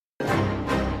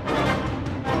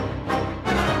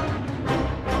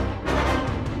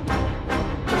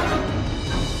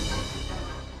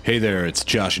Hey there, it's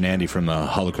Josh and Andy from the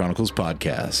Holo Chronicles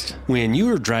podcast. When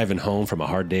you are driving home from a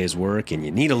hard day's work and you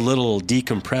need a little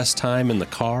decompressed time in the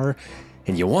car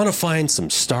and you want to find some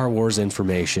Star Wars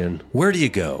information, where do you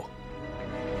go?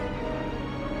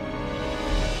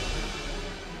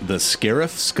 The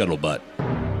Scarif Scuttlebutt.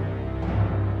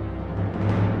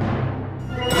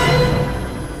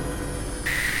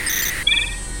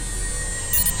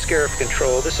 Scarif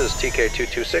Control, this is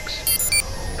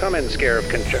TK226. Come in, Scarif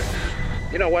Control.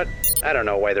 You know what? I don't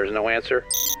know why there's no answer.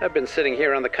 I've been sitting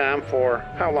here on the comm for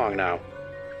how long now?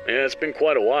 Yeah, it's been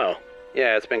quite a while.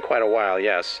 Yeah, it's been quite a while,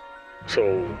 yes.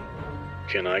 So,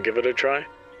 can I give it a try?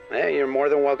 Hey, you're more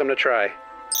than welcome to try.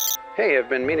 Hey, I've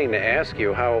been meaning to ask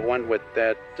you how it went with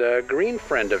that green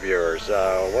friend of yours.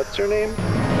 What's her name?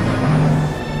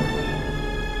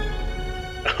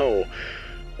 Oh,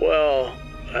 well,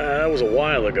 that was a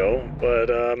while ago, but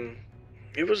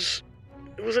it was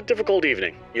a difficult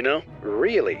evening, you know?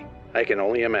 Really? I can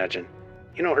only imagine.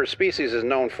 You know, her species is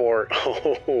known for...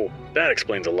 Oh, that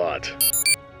explains a lot.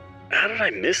 How did I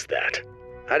miss that?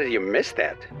 How did you miss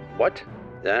that? What?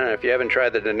 I don't know, if you haven't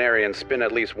tried the Denarian spin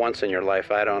at least once in your life,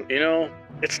 I don't... You know,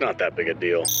 it's not that big a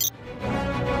deal.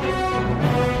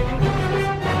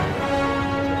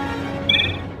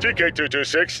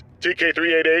 TK226,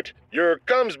 TK388, your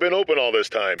comm's been open all this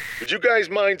time. Would you guys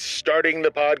mind starting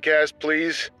the podcast,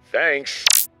 please? Thanks.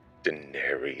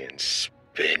 Denarian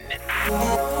spin.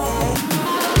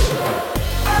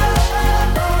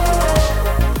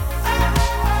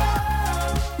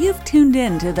 You've tuned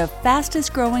in to the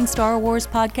fastest growing Star Wars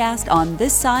podcast on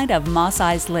this side of Mos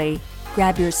Eisley.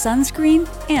 Grab your sunscreen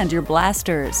and your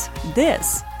blasters.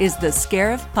 This is the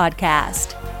Scarif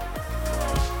Podcast.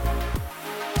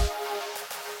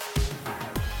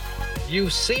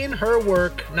 You've seen her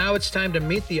work. Now it's time to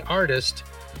meet the artist.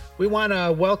 We want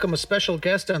to welcome a special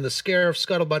guest on the Scarif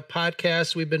Scuttlebutt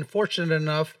podcast. We've been fortunate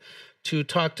enough to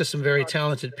talk to some very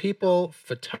talented people,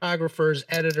 photographers,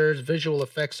 editors, visual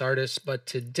effects artists. But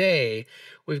today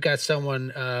we've got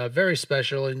someone very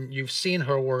special, and you've seen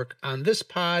her work on this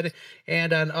pod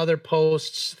and on other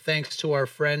posts, thanks to our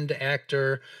friend,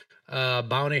 actor,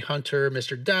 bounty hunter,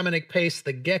 Mr. Dominic Pace,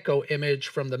 the Gecko image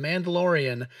from The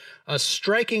Mandalorian, a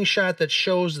striking shot that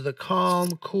shows the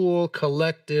calm, cool,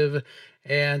 collective,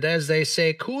 and as they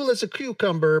say, cool as a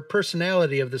cucumber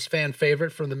personality of this fan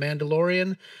favorite from The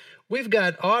Mandalorian. We've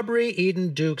got Aubrey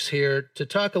Eden Dukes here to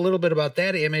talk a little bit about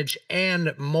that image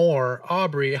and more.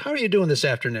 Aubrey, how are you doing this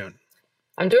afternoon?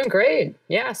 I'm doing great.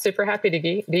 Yeah, super happy to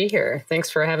be here. Thanks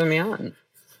for having me on.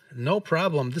 No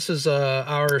problem. This is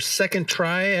our second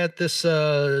try at this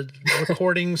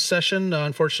recording session.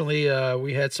 Unfortunately,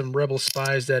 we had some rebel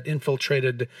spies that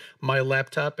infiltrated my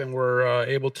laptop and were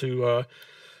able to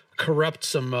corrupt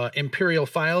some Imperial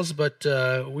files, but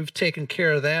we've taken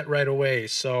care of that right away.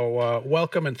 So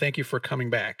welcome and thank you for coming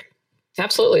back.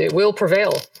 Absolutely. We'll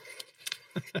prevail.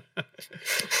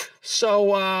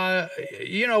 So,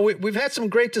 you know, we've had some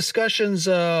great discussions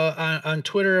on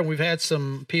Twitter, and we've had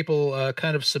some people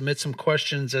kind of submit some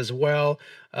questions as well.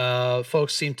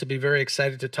 Folks seem to be very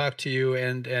excited to talk to you,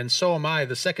 and so am I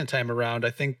the second time around.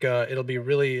 I think it'll be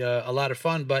really a lot of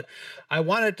fun, but I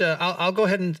wanted to, I'll go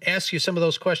ahead and ask you some of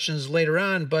those questions later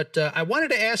on, but I wanted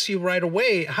to ask you right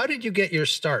away, how did you get your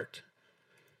start?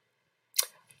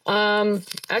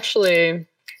 Actually,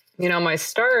 you know, my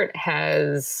start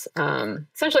has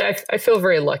essentially, I feel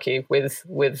very lucky with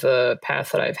the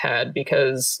path that I've had,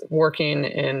 because working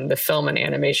in the film and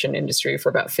animation industry for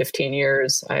about 15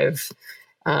 years, I've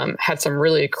had some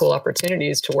really cool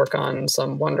opportunities to work on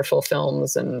some wonderful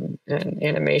films and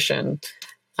animation.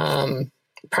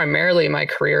 Primarily, my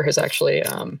career has actually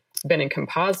been in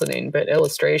compositing, but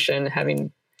illustration,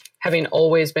 having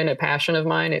always been a passion of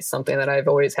mine, it's something that I've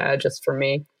always had just for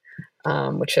me,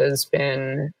 which has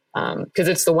been, because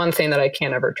it's the one thing that I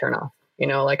can't ever turn off. You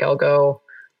know, like I'll go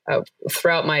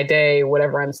throughout my day,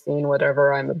 whatever I'm seeing,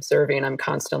 whatever I'm observing, I'm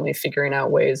constantly figuring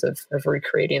out ways of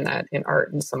recreating that in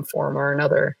art in some form or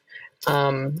another.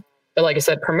 But like I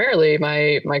said, primarily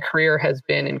my career has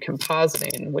been in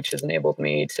compositing, which has enabled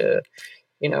me to,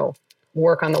 you know,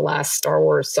 work on the last Star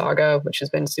Wars saga, which has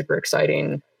been super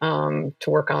exciting, to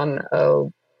work on a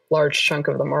large chunk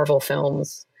of the Marvel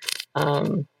films,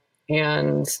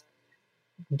 and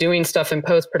doing stuff in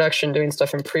post-production, doing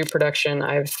stuff in pre-production.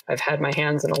 I've had my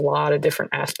hands in a lot of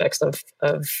different aspects of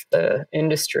the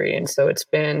industry. And so it's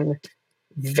been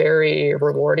very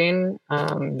rewarding,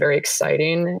 very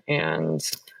exciting. And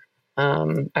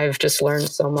I've just learned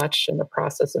so much in the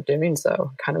process of doing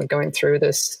so, kind of going through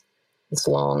this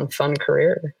long, fun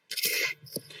career.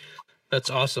 That's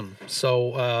awesome.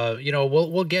 So,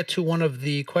 we'll get to one of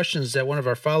the questions that one of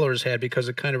our followers had because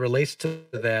it kind of relates to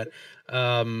that.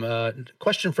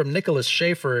 Question from Nicholas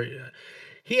Schaefer.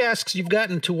 He asks, "You've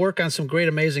gotten to work on some great,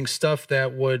 amazing stuff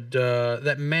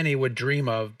that many would dream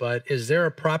of, but is there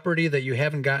a property that you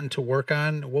haven't gotten to work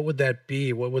on? What would that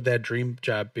be? What would that dream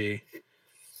job be?"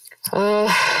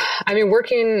 I mean,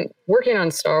 working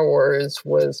on Star Wars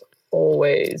was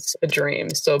always a dream.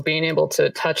 So being able to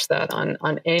touch that on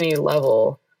any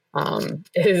level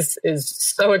is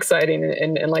so exciting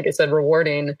and like I said,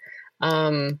 rewarding.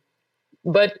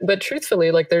 But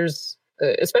truthfully, like there's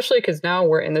especially because now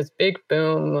we're in this big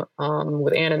boom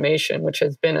with animation, which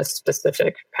has been a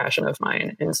specific passion of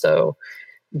mine, and so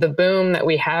the boom that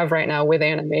we have right now with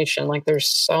animation, like there's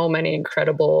so many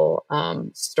incredible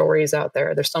stories out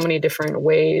there. There's so many different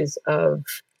ways of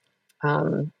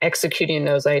executing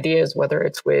those ideas, whether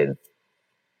it's with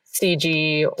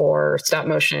CG or stop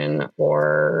motion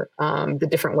or the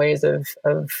different ways of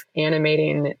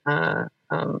animating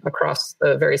across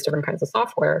the various different kinds of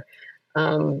software,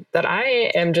 that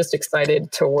I am just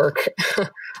excited to work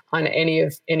on any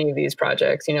of these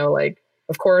projects. Like,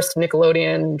 of course,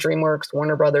 Nickelodeon, DreamWorks,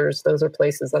 Warner Brothers, those are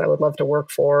places that I would love to work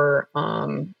for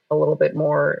a little bit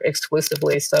more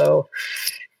exclusively. So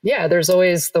yeah, there's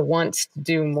always the want to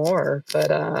do more, but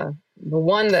the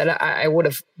one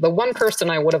person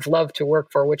I would have loved to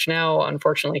work for, which now,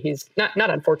 unfortunately, he's not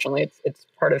unfortunately, it's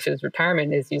part of his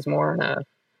retirement, is he's more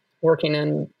working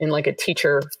in like a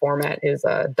teacher format, is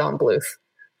Don Bluth.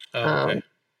 Okay.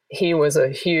 He was a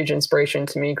huge inspiration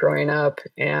to me growing up,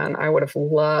 and I would have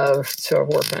loved to have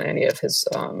worked on any of his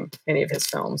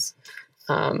films.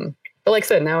 But like I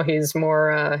said, now he's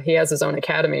more, he has his own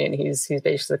academy, and he's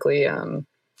basically,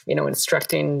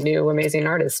 instructing new amazing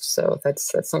artists. So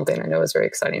that's something I know is very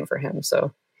exciting for him.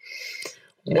 So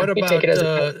what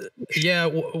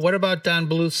about Don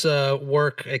Bluth's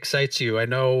work excites you? I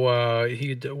know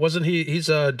he's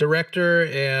a director,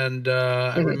 and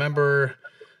I remember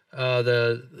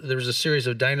there was a series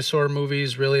of dinosaur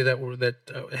movies really that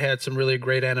had some really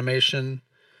great animation.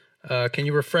 Can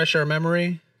you refresh our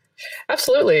memory?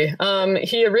 Absolutely.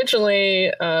 He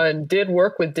originally did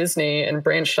work with Disney and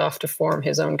branched off to form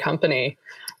his own company.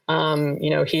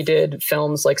 He did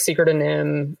films like Secret of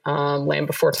Nim, Land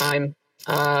Before Time,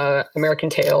 American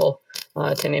Tail,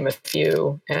 to name a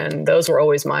few. And those were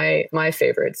always my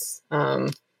favorites.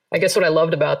 I guess what I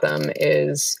loved about them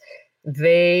is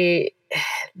they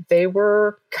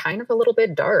were kind of a little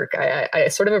bit dark. I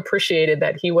sort of appreciated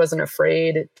that he wasn't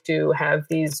afraid to have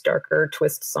these darker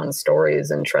twists on stories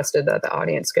and trusted that the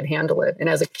audience could handle it. And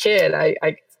as a kid, I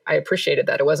appreciated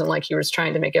that. It wasn't like he was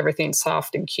trying to make everything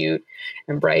soft and cute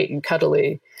and bright and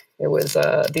cuddly. It was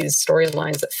these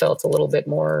storylines that felt a little bit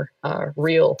more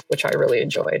real, which I really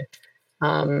enjoyed.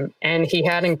 And he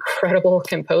had incredible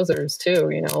composers too,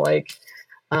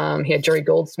 he had Jerry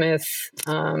Goldsmith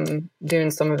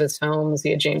doing some of his films.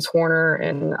 He had James Horner,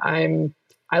 and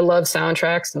I love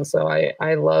soundtracks, and so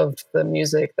I loved the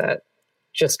music that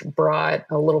just brought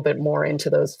a little bit more into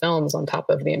those films on top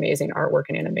of the amazing artwork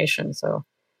and animation. So,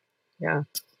 yeah.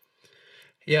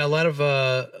 Yeah, a lot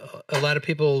of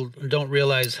people don't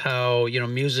realize how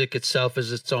music itself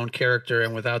is its own character,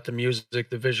 and without the music,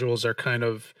 the visuals are kind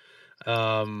of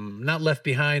not left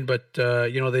behind, but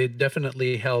they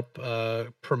definitely help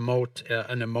promote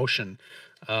an emotion.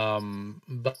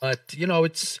 But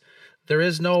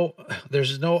there's no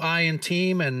I in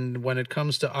team, and when it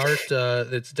comes to art,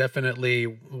 it's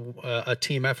definitely a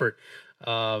team effort.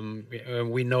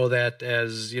 We know that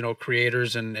as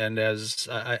creators, and as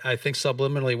I think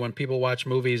subliminally when people watch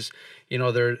movies,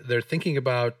 they're thinking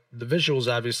about the visuals,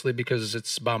 obviously, because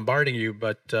it's bombarding you,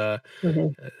 but the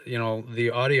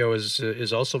audio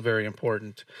is also very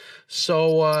important.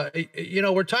 So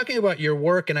we're talking about your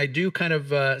work, and I do kind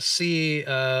of see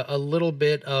a little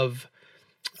bit of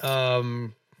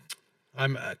I'm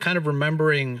kind of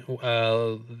remembering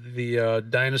the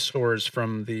dinosaurs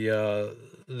from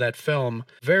that film.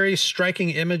 Very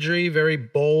striking imagery, very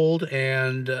bold,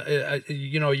 and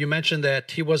you mentioned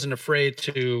that he wasn't afraid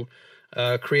to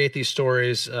create these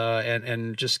stories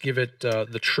and just give it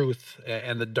the truth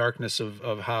and the darkness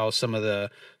of how some of the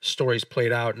stories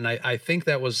played out. And I think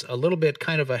that was a little bit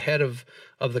kind of ahead of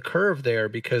the curve there,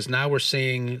 because now we're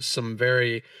seeing some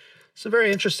very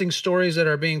interesting stories that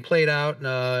are being played out,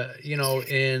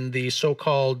 in the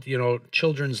so-called,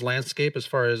 children's landscape, as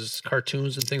far as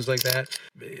cartoons and things like that.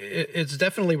 It's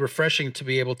definitely refreshing to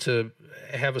be able to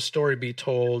have a story be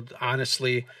told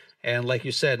honestly, and like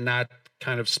you said, not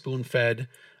kind of spoon-fed.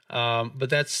 But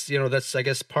that's I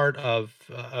guess part of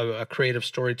a creative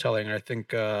storytelling. I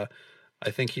think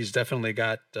I think he's definitely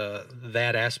got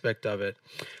that aspect of it.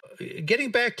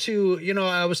 Getting back to,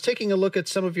 I was taking a look at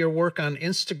some of your work on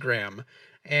Instagram,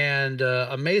 and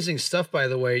amazing stuff, by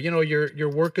the way. Your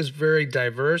work is very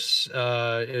diverse.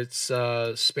 It's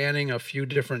spanning a few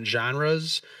different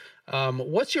genres.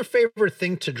 What's your favorite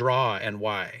thing to draw and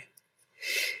why?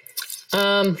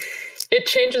 It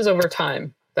changes over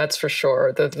time. That's for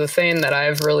sure. The thing that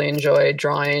I've really enjoyed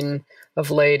drawing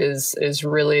of late is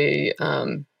really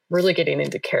really getting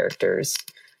into characters.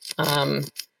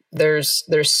 There's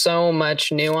so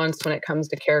much nuance when it comes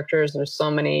to characters. There's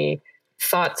so many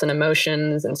thoughts and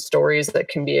emotions and stories that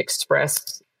can be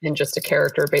expressed in just a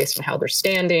character based on how they're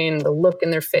standing, the look in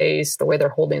their face, the way they're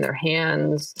holding their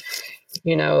hands.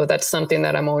 That's something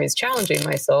that I'm always challenging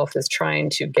myself, is trying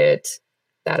to get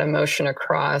that emotion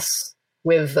across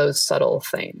with those subtle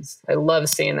things. I love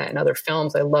seeing that in other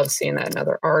films. I love seeing that in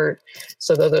other art.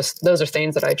 So those are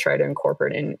things that I try to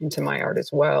incorporate into my art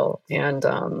as well. And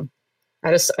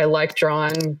I like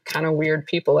drawing kind of weird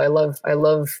people. I love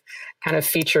kind of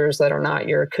features that are not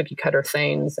your cookie cutter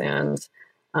things, and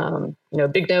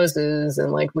big noses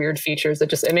and like weird features.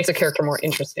 It makes a character more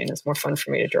interesting. It's more fun for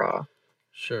me to draw.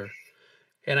 Sure.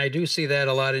 And I do see that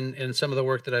a lot in some of the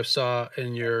work that I've saw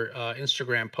in your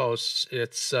Instagram posts.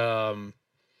 It's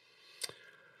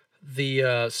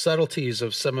the subtleties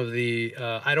of some of the,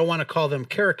 I don't want to call them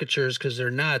caricatures because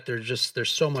they're not, there's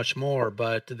so much more,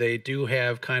 but they do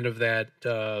have kind of that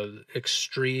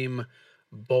extreme,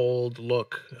 bold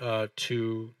look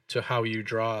to how you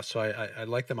draw. So I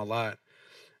like them a lot.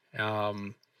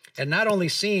 And not only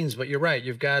scenes, but you're right.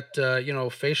 You've got,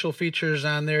 facial features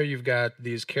on there. You've got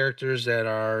these characters that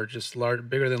are just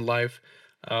bigger than life.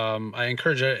 I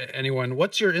encourage anyone,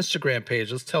 what's your Instagram page?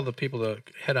 Let's tell the people to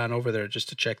head on over there just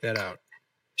to check that out.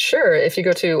 Sure. If you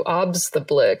go to Obs the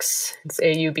Blix, it's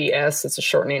AUBS. It's a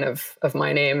shortening of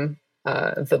my name,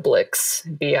 the Blix,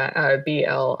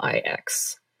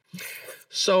 BLIX.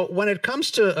 So when it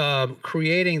comes to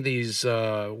creating these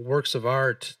works of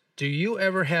art, do you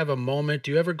ever have a moment?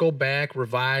 Do you ever go back,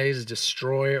 revise,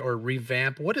 destroy, or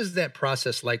revamp? What is that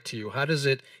process like to you? How does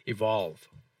it evolve?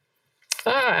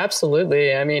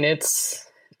 Absolutely. I mean,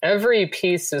 every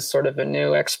piece is sort of a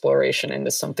new exploration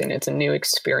into something. It's a new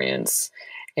experience.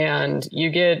 And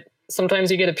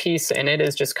sometimes you get a piece and it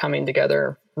is just coming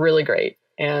together really great,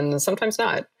 and sometimes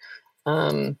not.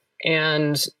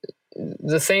 And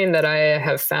the thing that I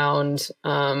have found,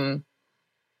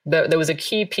 that was a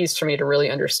key piece for me to really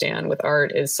understand with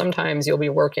art, is sometimes you'll be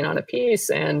working on a piece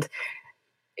and,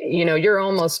 you're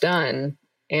almost done,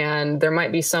 and there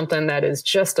might be something that is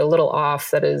just a little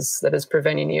off that is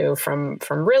preventing you from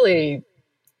really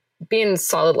being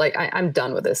solid. Like, I'm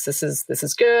done with this. This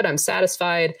is good. I'm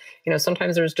satisfied.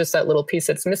 Sometimes there's just that little piece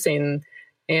that's missing,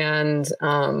 and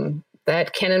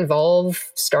that can involve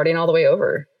starting all the way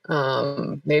over.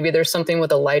 Maybe there's something with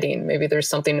the lighting. Maybe there's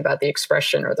something about the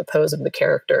expression or the pose of the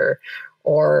character,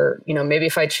 or, maybe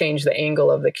if I change the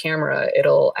angle of the camera,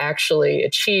 it'll actually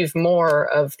achieve more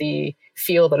of the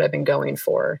feel that I've been going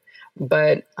for.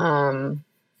 But,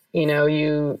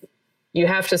 you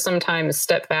have to sometimes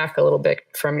step back a little bit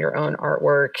from your own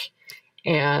artwork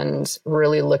and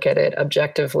really look at it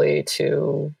objectively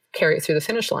to carry it through the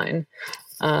finish line.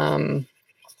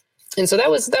 And so that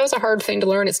was a hard thing to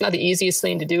learn. It's not the easiest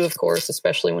thing to do, of course,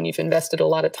 especially when you've invested a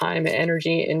lot of time and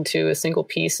energy into a single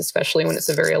piece, especially when it's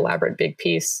a very elaborate, big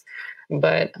piece.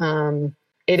 But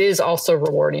it is also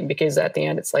rewarding, because at the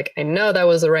end, it's like, I know that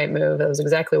was the right move. That was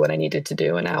exactly what I needed to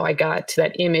do. And now I got to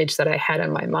that image that I had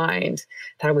in my mind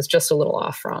that I was just a little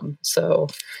off from. So,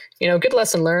 good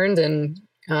lesson learned. And,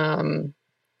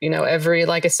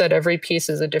 like I said, every piece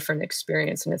is a different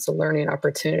experience, and it's a learning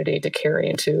opportunity to carry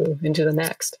into the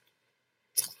next.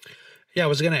 Yeah, I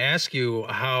was going to ask you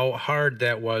how hard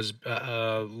that was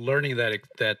learning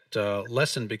that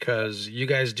lesson, because you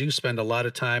guys do spend a lot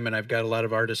of time, and I've got a lot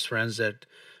of artist friends that,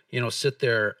 sit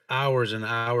there hours and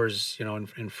hours,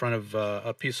 in front of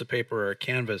a piece of paper or a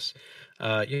canvas,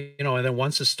 and then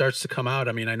once it starts to come out,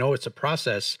 I mean, I know it's a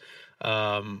process,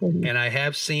 and I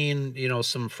have seen,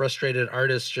 some frustrated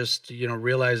artists just,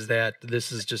 realize that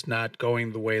this is just not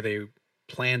going the way they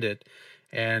planned it,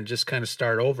 and just kind of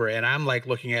start over. And I'm like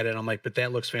looking at it, and I'm like, but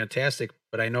that looks fantastic.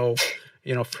 But I know,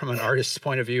 from an artist's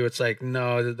point of view, it's like,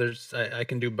 no, I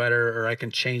can do better, or I can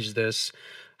change this.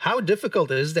 How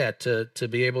difficult is that to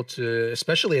be able to,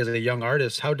 especially as a young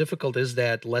artist, how difficult is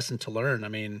that lesson to learn? I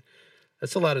mean,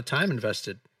 that's a lot of time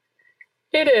invested.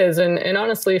 It is. And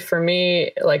honestly, for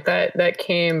me, like that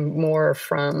came more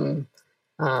from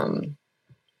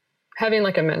having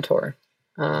like a mentor.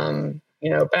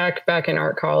 Back in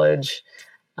art college,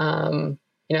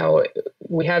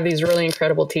 we have these really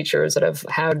incredible teachers that have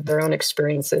had their own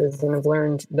experiences and have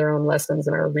learned their own lessons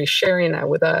and are resharing that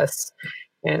with us.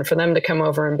 And for them to come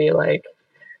over and be like,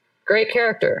 great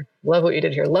character, love what you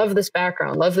did here, love this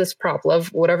background, love this prop, love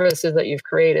whatever this is that you've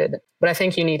created, but I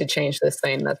think you need to change this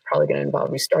thing. That's probably going to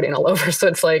involve restarting all over. So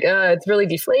it's like, it's really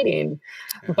deflating,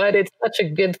 but it's such a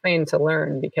good thing to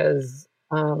learn because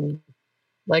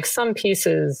like some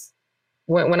pieces,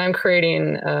 when I'm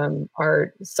creating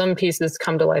art, some pieces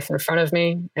come to life in front of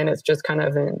me and it's just kind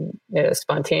of a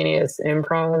spontaneous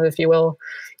improv, if you will.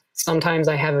 Sometimes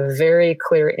I have a very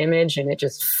clear image and it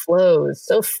just flows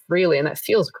so freely and that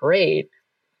feels great.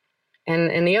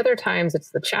 And the other times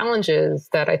it's the challenges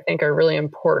that I think are really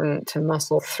important to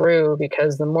muscle through,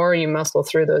 because the more you muscle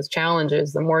through those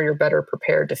challenges, the more you're better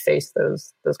prepared to face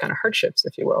those kind of hardships,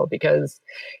 if you will. Because,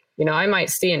 I might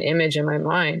see an image in my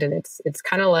mind and it's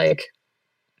kind of like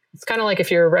if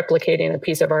you're replicating a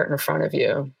piece of art in front of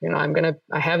you.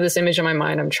 I have this image in my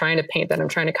mind, I'm trying to paint that, I'm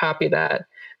trying to copy that,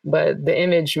 but the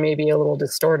image may be a little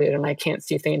distorted and I can't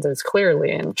see things as clearly,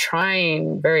 and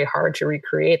trying very hard to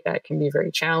recreate that can be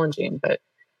very challenging. But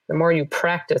the more you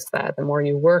practice that, the more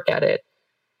you work at it,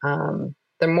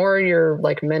 the more you're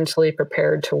like mentally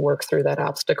prepared to work through that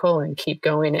obstacle and keep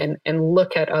going and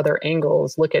look at other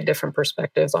angles, look at different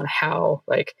perspectives on how,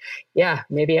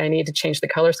 maybe I need to change the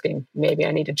color scheme. Maybe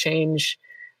I need to change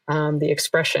the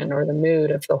expression or the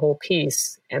mood of the whole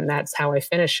piece. And that's how I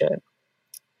finish it.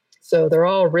 So they're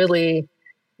all really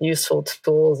useful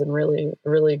tools and really,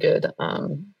 really good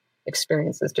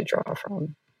experiences to draw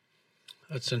from.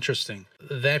 That's interesting.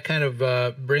 That kind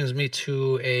of brings me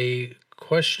to a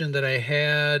question that I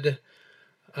had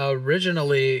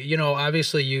originally.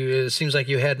 Obviously it seems like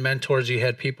you had mentors, you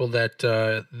had people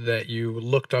that you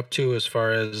looked up to as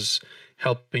far as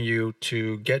helping you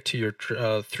to get to your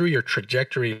through your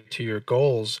trajectory to your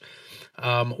goals.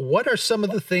 What are some of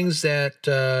the things that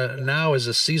now as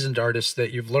a seasoned artist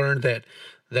that you've learned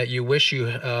that you wish you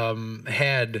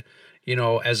had,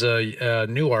 as a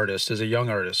new artist, as a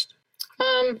young artist?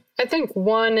 I think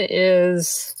one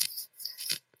is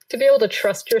to be able to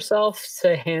trust yourself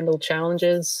to handle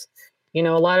challenges. A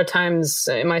lot of times,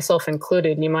 myself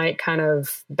included, you might kind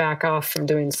of back off from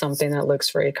doing something that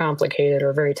looks very complicated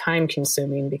or very time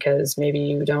consuming because maybe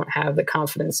you don't have the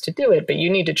confidence to do it, but you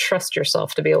need to trust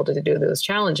yourself to be able to do those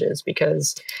challenges,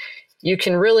 because you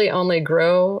can really only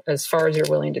grow as far as you're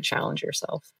willing to challenge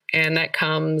yourself. And that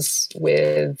comes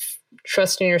with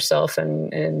trusting yourself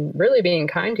and really being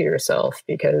kind to yourself,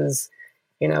 because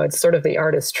it's sort of the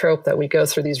artist trope that we go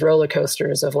through these roller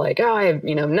coasters of like,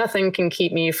 nothing can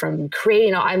keep me from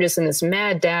creating. I'm just in this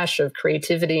mad dash of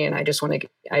creativity and I just want to,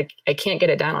 I can't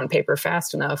get it down on paper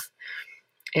fast enough.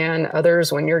 And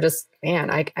others, when you're just,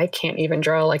 I can't even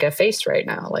draw like a face right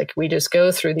now. Like we just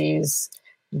go through these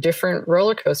different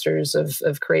roller coasters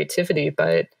of creativity,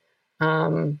 but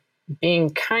being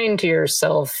kind to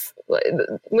yourself,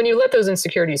 when you let those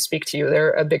insecurities speak to you,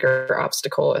 they're a bigger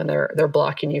obstacle and they're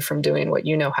blocking you from doing what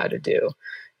you know how to do.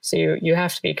 So you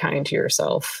have to be kind to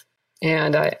yourself.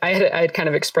 And I had kind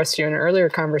of expressed to you in an earlier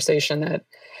conversation that,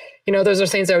 those are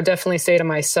things I would definitely say to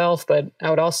myself, but I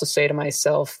would also say to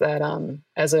myself that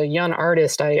as a young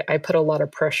artist, I put a lot of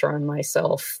pressure on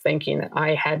myself, thinking that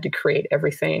I had to create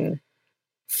everything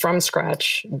from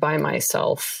scratch by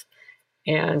myself.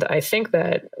 And I think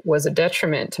that was a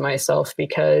detriment to myself,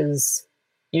 because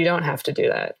you don't have to do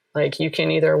that. Like you can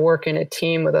either work in a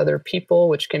team with other people,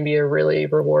 which can be a really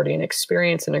rewarding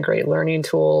experience and a great learning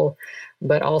tool,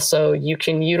 but also you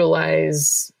can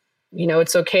utilize,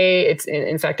 it's okay.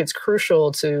 In fact, it's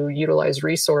crucial to utilize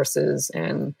resources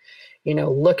and,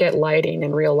 look at lighting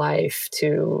in real life,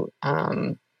 to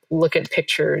look at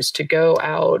pictures, to go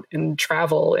out and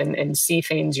travel and see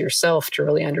things yourself, to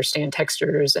really understand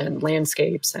textures and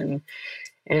landscapes and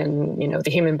the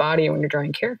human body when you're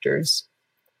drawing characters.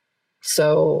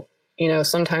 So,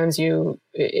 sometimes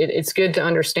it's good to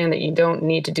understand that you don't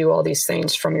need to do all these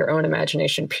things from your own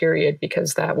imagination, period,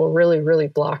 because that will really, really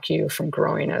block you from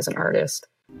growing as an artist.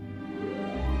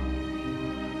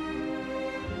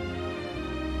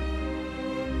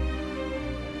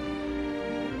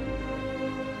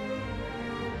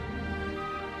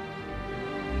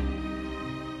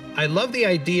 I love the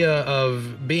idea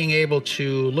of being able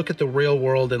to look at the real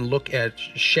world and look at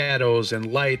shadows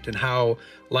and light and how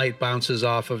light bounces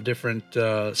off of different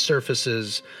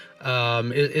surfaces.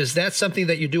 Is that something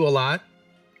that you do a lot?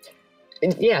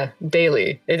 Yeah,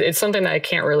 daily. It's something that I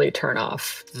can't really turn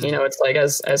off. Mm-hmm. It's like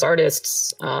as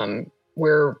artists,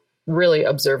 we're really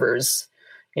observers,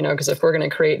 because if we're going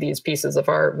to create these pieces of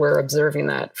art, we're observing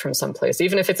that from someplace,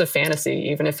 even if it's a fantasy,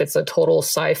 even if it's a total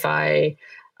sci-fi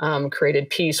created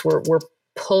piece. We're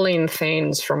pulling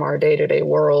things from our day-to-day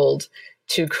world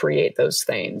to create those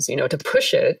things, to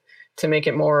push it, to make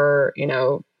it more,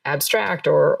 abstract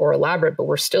or elaborate, but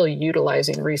we're still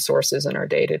utilizing resources in our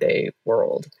day-to-day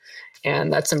world.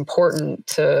 And that's important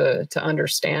to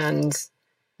understand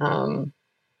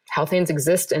how things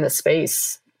exist in a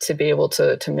space to be able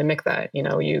to mimic that.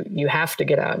 You have to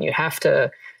get out and you have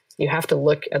to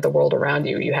look at the world around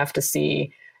you. You have to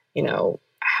see,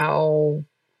 how,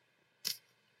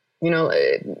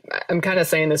 I'm kind of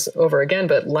saying this over again,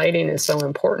 but lighting is so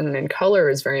important and color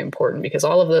is very important because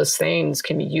all of those things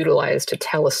can be utilized to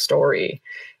tell a story.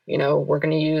 We're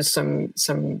going to use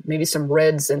maybe some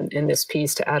reds in this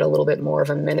piece to add a little bit more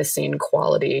of a menacing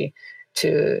quality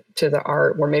to the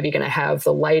art. We're maybe going to have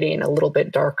the lighting a little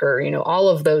bit darker. All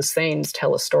of those things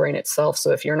tell a story in itself.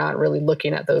 So if you're not really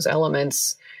looking at those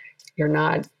elements, you're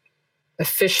not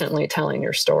efficiently telling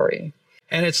your story.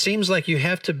 And it seems like you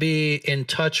have to be in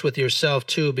touch with yourself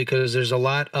too, because there's a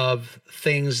lot of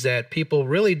things that people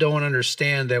really don't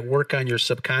understand that work on your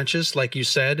subconscious. Like you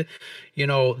said,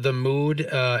 the mood,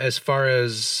 as far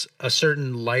as a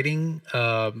certain lighting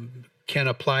can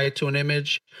apply to an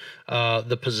image,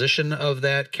 the position of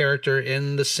that character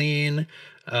in the scene,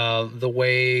 the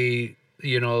way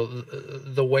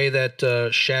that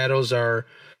shadows are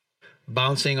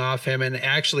bouncing off him. And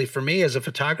actually for me as a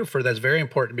photographer, that's very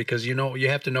important because, you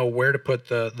have to know where to put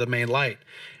the main light.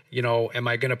 Am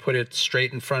I going to put it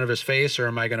straight in front of his face or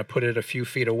am I going to put it a few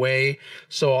feet away?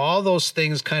 So all those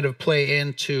things kind of play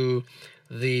into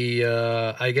the,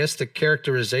 I guess the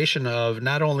characterization of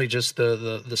not only just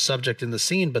the subject in the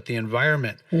scene, but the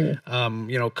environment,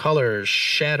 colors,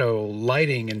 shadow,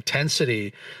 lighting,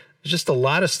 intensity. There's just a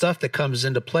lot of stuff that comes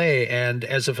into play. And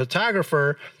as a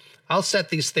photographer, I'll set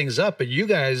these things up, but you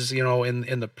guys,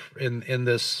 in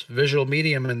this visual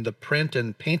medium, in the print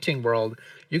and painting world,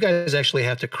 you guys actually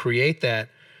have to create that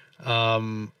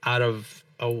out of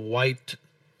a white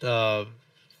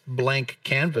blank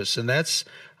canvas, and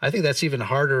I think that's even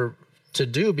harder to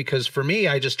do because for me,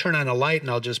 I just turn on a light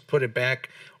and I'll just put it back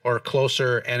or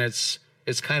closer, and it's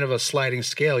kind of a sliding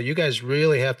scale. You guys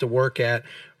really have to work at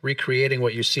recreating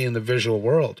what you see in the visual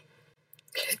world.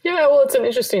 Yeah, well, it's an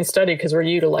interesting study because we're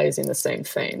utilizing the same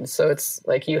thing. So it's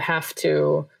like you have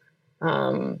to,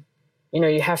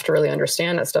 you have to really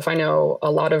understand that stuff. I know a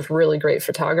lot of really great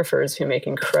photographers who make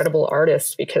incredible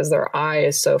artists because their eye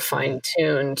is so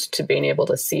fine-tuned to being able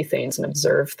to see things and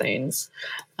observe things,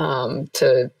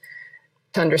 to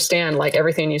understand, like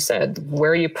everything you said,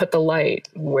 where you put the light,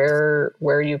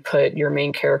 where you put your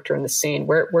main character in the scene,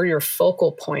 where your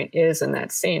focal point is in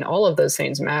that scene. All of those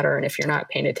things matter. And if you're not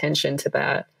paying attention to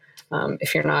that,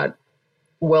 if you're not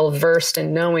well versed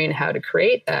in knowing how to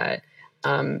create that,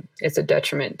 it's a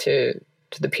detriment to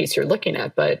the piece you're looking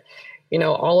at. But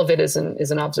all of it is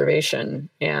an observation.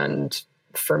 And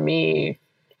for me,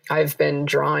 I've been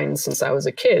drawing since I was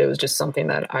a kid. It was just something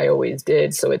that I always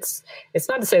did. So it's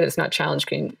not to say that it's not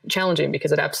challenging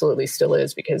because it absolutely still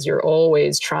is, because you're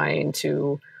always trying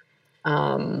to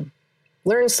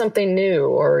learn something new.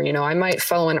 Or, I might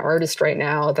follow an artist right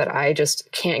now that I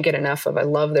just can't get enough of. I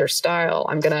love their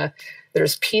style.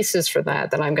 There's pieces for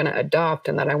that I'm going to adopt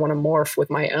and that I want to morph with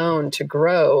my own to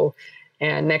grow.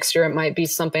 And next year it might be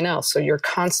something else. So you're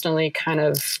constantly kind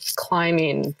of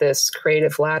climbing this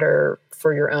creative ladder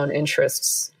for your own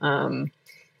interests.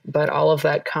 But all of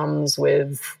that comes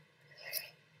with,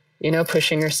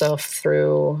 pushing yourself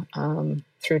through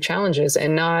challenges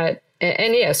and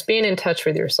yes, being in touch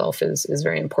with yourself is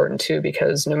very important too,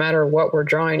 because no matter what we're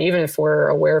drawing, even if we're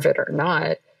aware of it or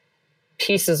not,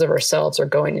 pieces of ourselves are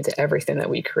going into everything that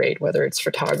we create, whether it's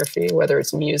photography, whether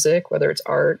it's music, whether it's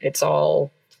art, it's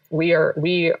all, we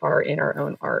are in our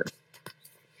own art.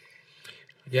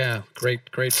 Yeah,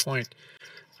 great point.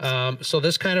 So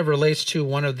this kind of relates to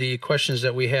one of the questions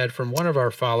that we had from one of our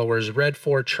followers, Red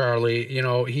for Charlie.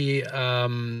 He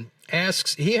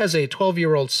asks, he has a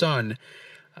 12-year-old son.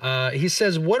 He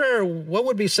says, what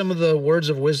would be some of the words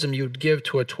of wisdom you'd give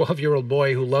to a 12-year-old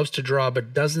boy who loves to draw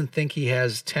but doesn't think he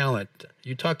has talent?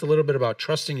 You talked a little bit about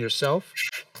trusting yourself.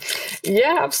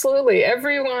 Yeah, absolutely.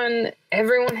 Everyone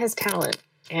has talent,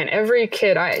 and every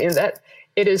kid,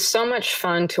 it is so much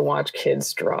fun to watch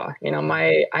kids draw.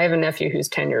 I have a nephew who's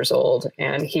 10 years old,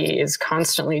 and he is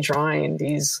constantly drawing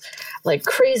these like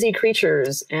crazy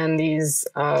creatures and these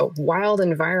wild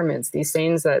environments, these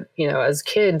things that, as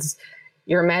kids,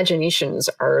 your imaginations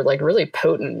are like really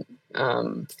potent.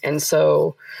 And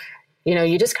so,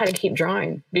 you just kind of keep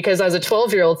drawing, because as a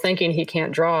 12-year-old thinking he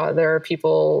can't draw, there are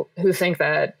people who think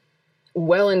that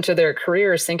well into their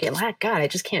careers thinking, like, God, I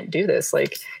just can't do this.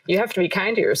 Like, you have to be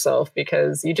kind to yourself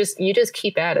because you just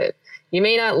keep at it. You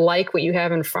may not like what you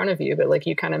have in front of you, but like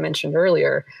you kind of mentioned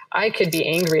earlier, I could be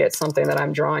angry at something that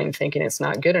I'm drawing thinking it's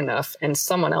not good enough, and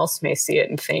someone else may see it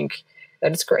and think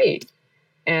that it's great.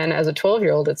 And as a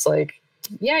 12-year-old, it's like,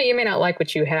 yeah, you may not like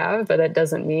what you have, but that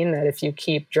doesn't mean that if you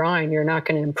keep drawing, you're not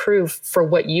going to improve for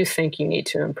what you think you need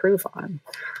to improve on.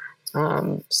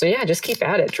 So yeah, just keep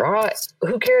at it. Draw it.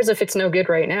 Who cares if it's no good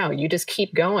right now? You just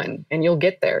keep going and you'll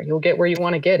get there. You'll get where you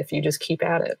want to get if you just keep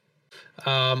at it.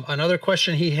 Another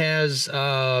question he has,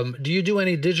 do you do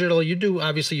any digital?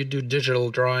 Obviously you do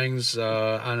digital drawings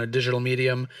on a digital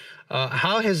medium.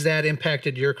 How has that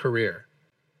impacted your career?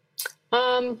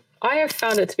 I have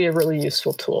found it to be a really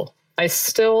useful tool. I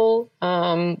still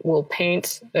will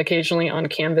paint occasionally on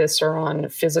canvas or on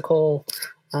physical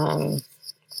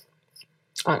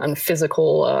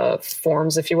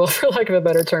forms, if you will, for lack of a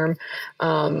better term,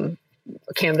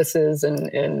 canvases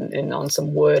and on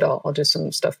some wood. I'll do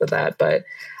some stuff with that. But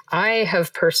I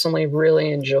have personally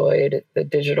really enjoyed the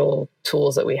digital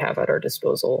tools that we have at our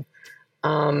disposal,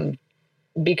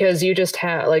 because you just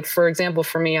have, like, for example,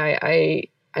 for me, I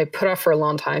put off for a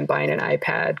long time buying an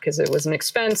iPad because it was an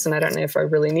expense and I don't know if I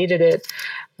really needed it.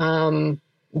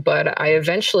 But I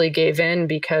eventually gave in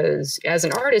because as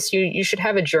an artist, you should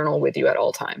have a journal with you at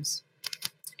all times.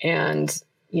 And,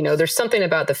 you know, there's something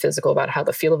about the physical, about how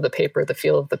the feel of the paper, the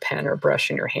feel of the pen or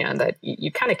brush in your hand that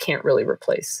you kind of can't really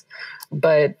replace.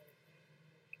 But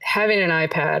having an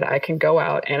iPad, I can go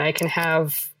out and I can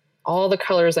have all the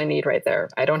colors I need right there.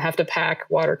 I don't have to pack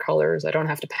watercolors. I don't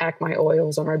have to pack my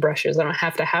oils or my brushes. I don't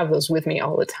have to have those with me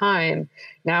all the time.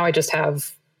 Now I just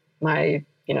have my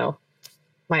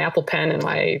Apple Pen and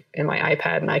my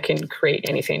iPad, and I can create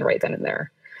anything right then and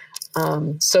there.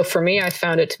 So for me, I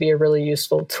found it to be a really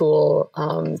useful tool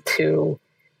to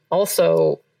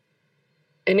also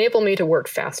enable me to work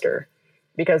faster,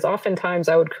 because oftentimes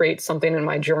I would create something in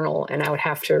my journal and I would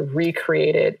have to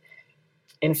recreate it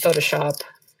in Photoshop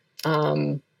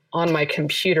on my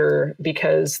computer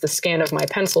because the scan of my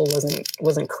pencil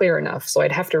wasn't clear enough. So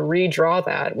I'd have to redraw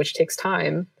that, which takes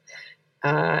time,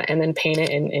 and then paint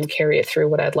it and carry it through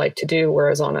what I'd like to do.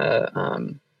 Whereas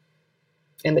on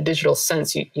in the digital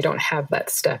sense, you don't have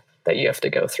that step that you have to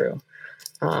go through.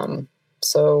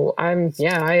 So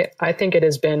I think it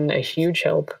has been a huge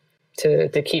help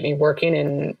to keep me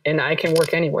working, and I can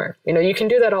work anywhere. You know, you can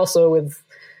do that also with,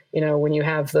 you know, when you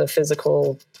have the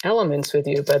physical elements with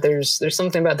you, but there's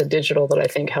something about the digital that I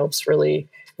think helps really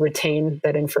retain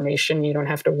that information. You don't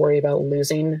have to worry about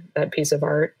losing that piece of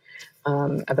art.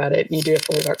 About it, you do have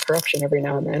to worry about corruption every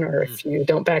now and then, or if you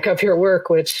don't back up your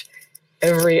work, which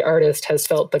every artist has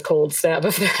felt the cold stab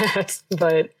of that.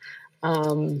 But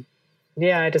I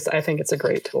think it's a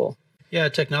great tool. Yeah,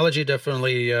 technology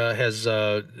definitely has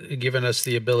given us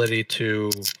the ability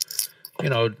to, you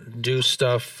know, do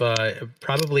stuff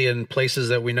probably in places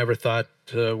that we never thought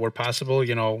were possible.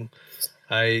 You know,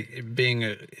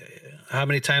 how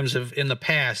many times in the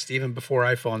past, even before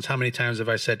iPhones, how many times have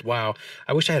I said, wow,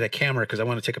 I wish I had a camera because I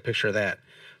want to take a picture of that.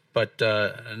 But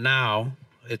now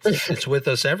it's with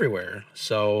us everywhere.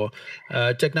 So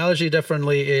technology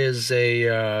definitely is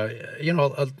I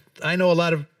know a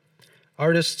lot of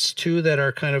artists too that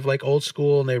are kind of like old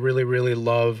school and they really, really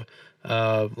love,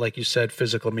 like you said,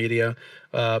 physical media.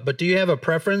 But do you have a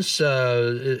preference?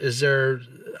 Is there,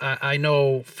 I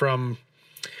know from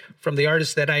the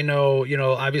artists that I know, you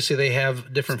know, obviously they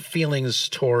have different feelings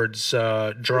towards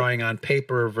drawing on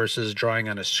paper versus drawing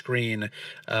on a screen.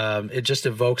 It just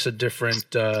evokes a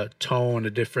different tone, a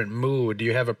different mood. Do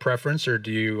you have a preference, or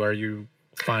are you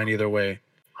fine either way?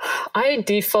 I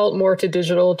default more to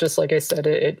digital. Just like I said,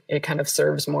 it kind of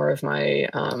serves more of my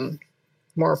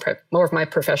more of my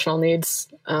professional needs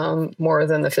more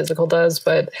than the physical does.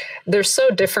 But they're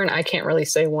so different. I can't really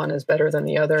say one is better than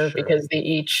the other because they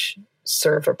each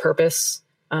serve a purpose.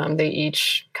 They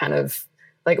each kind of,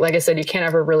 like I said, you can't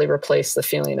ever really replace the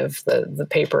feeling of the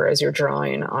paper as you're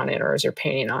drawing on it or as you're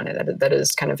painting on it. That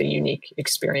is kind of a unique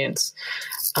experience.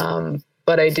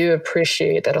 But I do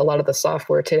appreciate that a lot of the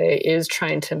software today is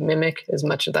trying to mimic as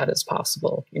much of that as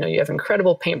possible. You know, you have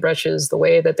incredible paintbrushes, the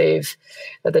way that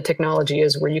the technology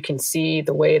is, where you can see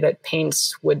the way that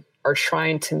paints are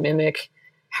trying to mimic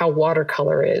how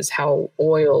watercolor is, how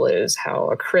oil is, how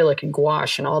acrylic and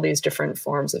gouache and all these different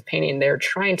forms of painting. They're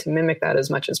trying to mimic that as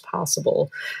much as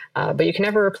possible, but you can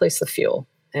never replace the feel.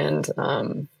 And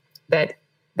that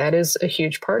is a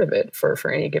huge part of it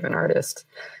for any given artist.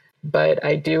 But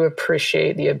I do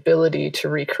appreciate the ability to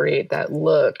recreate that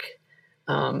look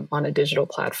on a digital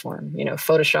platform. You know,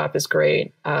 Photoshop is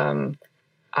great.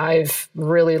 I've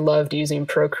really loved using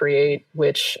Procreate,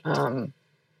 which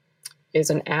is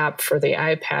an app for the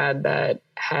iPad that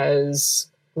has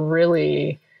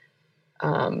really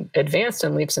advanced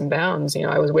in leaps and bounds.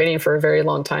 I was waiting for a very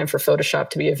long time for Photoshop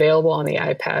to be available on the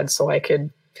iPad so I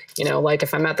could, like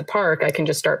if I'm at the park, I can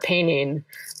just start painting.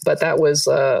 But that was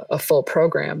a full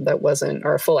program that wasn't,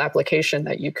 or a full application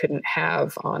that you couldn't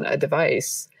have on a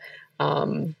device.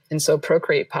 And so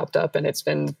Procreate popped up, and it's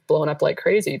been blown up like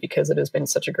crazy because it has been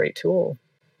such a great tool.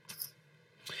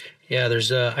 Yeah,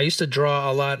 I used to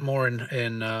draw a lot more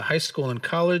in high school and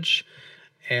college,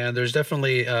 and there's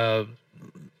definitely a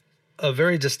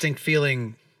very distinct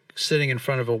feeling sitting in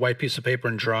front of a white piece of paper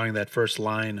and drawing that first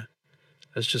line.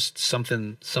 It's just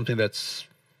something that's,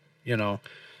 I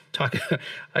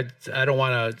don't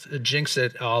want to jinx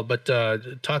it all, but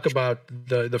talk about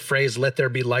the phrase "let there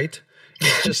be light."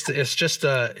 It's just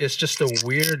a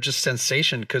weird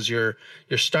sensation because you're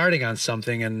starting on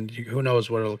something, and who knows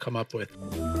what it'll come up with.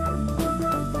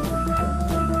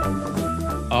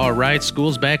 All right,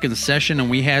 school's back in session, and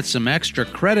we had some extra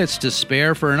credits to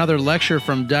spare for another lecture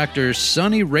from Dr.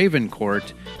 Sonny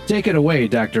Ravencourt. Take it away,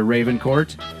 Dr.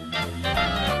 Ravencourt.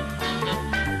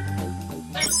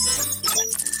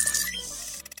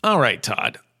 All right,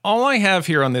 Todd. All I have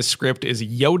here on this script is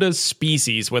Yoda's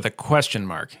species with a question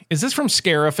mark. Is this from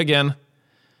Scarif again?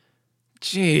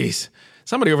 Jeez.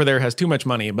 Somebody over there has too much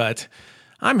money, but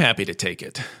I'm happy to take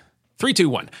it. 3, 2,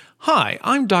 1. Hi,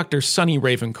 I'm Dr. Sonny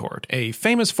Ravencourt, a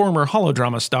famous former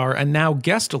holodrama star and now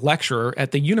guest lecturer at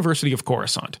the University of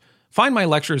Coruscant. Find my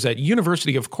lectures at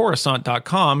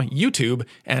universityofcoruscant.com, YouTube,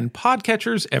 and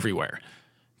podcatchers everywhere.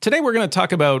 Today we're going to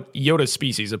talk about Yoda's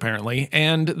species, apparently,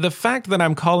 and the fact that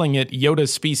I'm calling it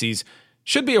Yoda's species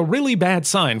should be a really bad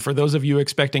sign for those of you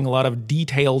expecting a lot of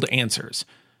detailed answers.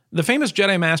 The famous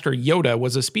Jedi Master Yoda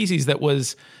was a species that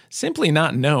was simply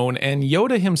not known, and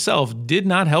Yoda himself did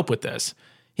not help with this.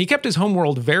 He kept his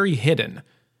homeworld very hidden.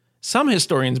 Some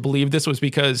historians believe this was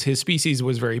because his species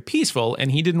was very peaceful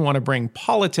and he didn't want to bring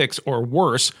politics or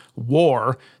worse,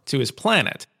 war, to his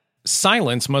planet.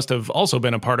 Silence must have also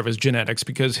been a part of his genetics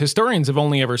because historians have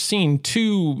only ever seen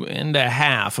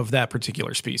 2.5 of that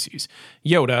particular species.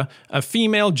 Yoda, a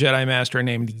female Jedi Master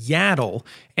named Yaddle,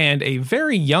 and a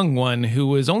very young one who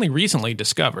was only recently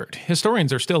discovered.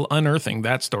 Historians are still unearthing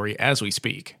that story as we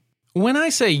speak. When I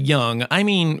say young, I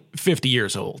mean 50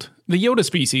 years old. The Yoda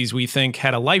species, we think,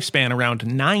 had a lifespan around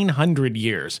 900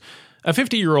 years. A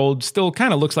 50-year-old still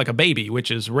kind of looks like a baby, which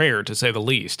is rare to say the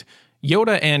least.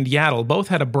 Yoda and Yaddle both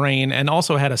had a brain and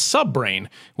also had a sub-brain,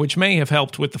 which may have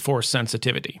helped with the Force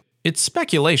sensitivity. It's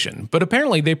speculation, but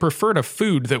apparently they preferred a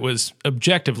food that was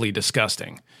objectively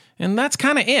disgusting. And that's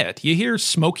kind of it. You hear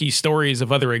smoky stories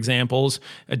of other examples.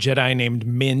 A Jedi named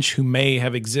Minch, who may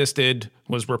have existed,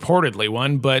 was reportedly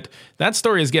one, but that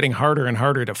story is getting harder and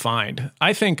harder to find.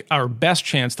 I think our best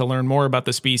chance to learn more about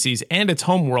the species and its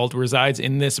homeworld resides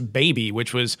in this baby,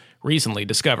 which was recently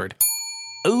discovered.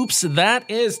 Oops, that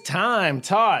is time.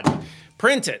 Todd,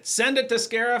 print it, send it to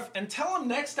Scarif, and tell him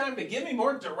next time to give me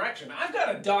more direction. I've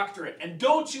got a doctorate, and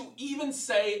don't you even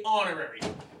say honorary.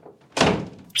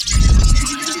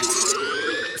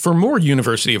 For more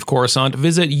University of Coruscant,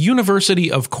 visit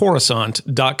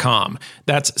universityofcoruscant.com.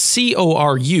 That's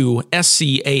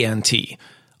Coruscant.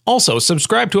 Also,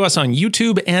 subscribe to us on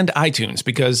YouTube and iTunes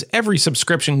because every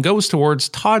subscription goes towards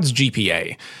Todd's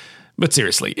GPA. But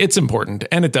seriously, it's important,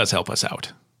 and it does help us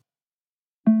out.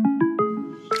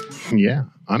 Yeah,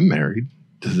 I'm married.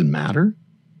 Does it matter?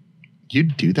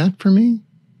 You'd do that for me?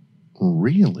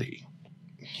 Really?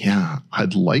 Yeah,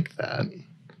 I'd like that.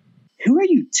 Who are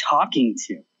you talking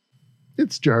to?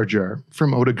 It's Jar Jar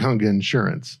from Otagunga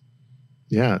Insurance.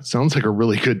 Yeah, it sounds like a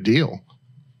really good deal.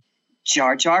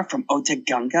 Jar Jar from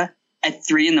Otagunga at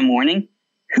 3 a.m?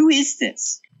 Who is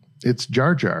this? It's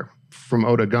Jar Jar from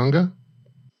Otagunga.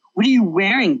 What are you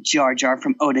wearing, Jar Jar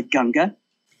from Otagunga?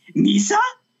 Misa?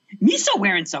 Misa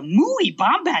wearing some mooey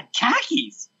Bombad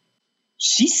khakis.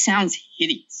 She sounds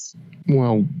hideous.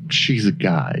 Well, she's a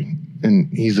guy,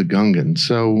 and he's a Gungan,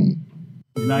 so...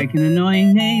 Like an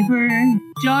annoying neighbor,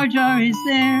 Jar Jar is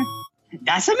there.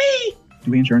 That's a me.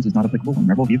 Two-way insurance is not applicable when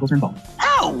rebel vehicles are involved.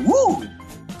 Ow, woo!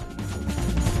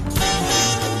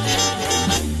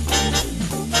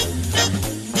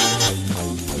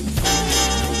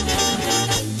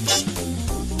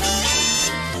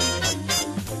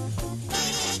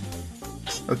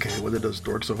 Okay, what did those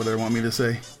dorks over there want me to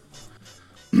say?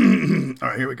 All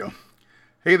right, here we go.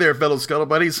 Hey there, fellow Scuttle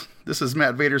Buddies. This is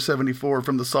Matt Vader 74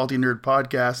 from the Salty Nerd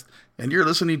Podcast, and you're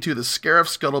listening to the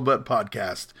Scarif Scuttlebutt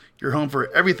Podcast, your home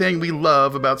for everything we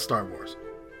love about Star Wars.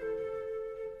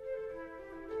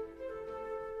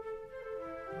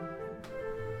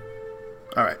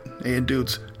 All right. Hey, and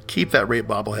dudes, keep that rape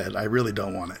bobblehead. I really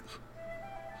don't want it.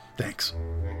 Thanks.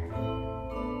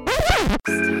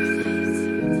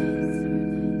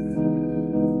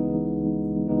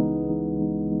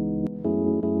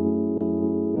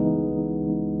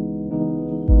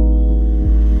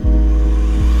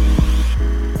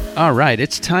 All right,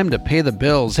 it's time to pay the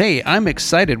bills. Hey, I'm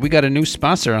excited. We got a new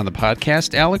sponsor on the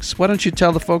podcast. Alex, why don't you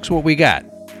tell the folks what we got?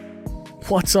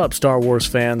 What's up, Star Wars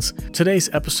fans? Today's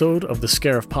episode of the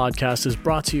Scarif Podcast is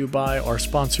brought to you by our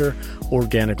sponsor,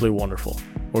 Organically Wonderful.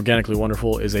 Organically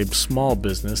Wonderful is a small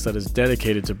business that is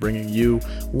dedicated to bringing you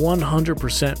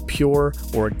 100% pure,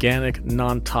 organic,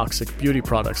 non-toxic beauty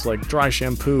products like dry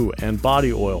shampoo and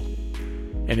body oil.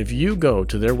 And if you go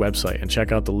to their website and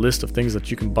check out the list of things that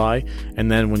you can buy,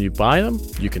 and then when you buy them,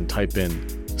 you can type in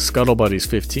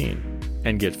ScuttleBuddies15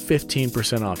 and get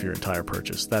 15% off your entire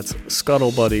purchase. That's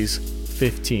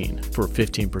ScuttleBuddies15 for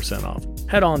 15% off.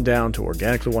 Head on down to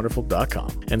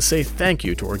OrganicallyWonderful.com and say thank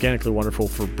you to Organically Wonderful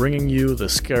for bringing you the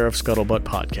Scarif Scuttlebutt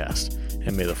podcast,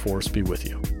 and may the Force be with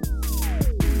you.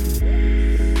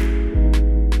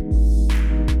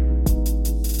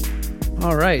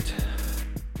 All right.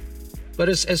 But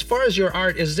as far as your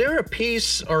art, is there a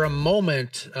piece or a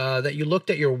moment that you looked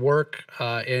at your work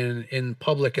in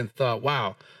public and thought,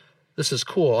 wow, this is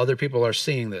cool, other people are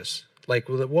seeing this? Like,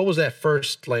 what was that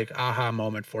first, like, aha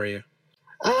moment for you?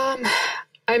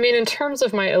 I mean, in terms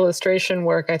of my illustration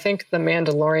work, I think The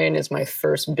Mandalorian is my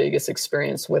first biggest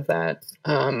experience with that.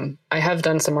 I have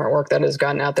done some artwork that has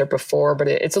gotten out there before, but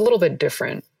it's a little bit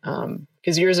different.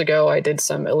 Because years ago, I did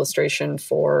some illustration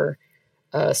for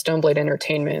Stoneblade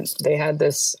Entertainment. They had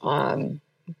this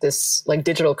like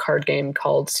digital card game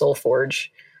called Soulforge,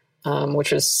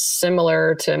 which is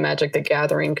similar to Magic the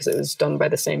Gathering because it was done by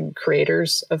the same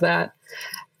creators of that.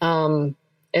 And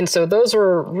so those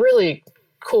were really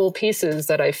cool pieces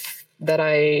that I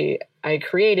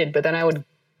created, but then I would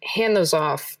hand those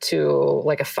off to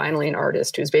like a fine line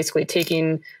artist who's basically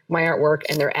taking my artwork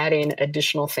and they're adding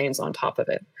additional things on top of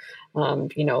it.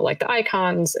 Like the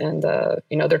icons and,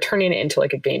 they're turning it into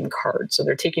like a game card. So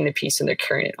they're taking the piece and they're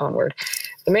carrying it onward.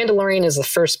 The Mandalorian is the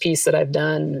first piece that I've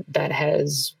done that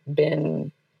has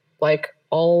been like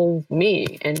all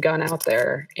me and gone out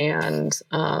there. And,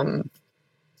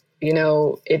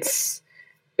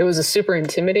 it was a super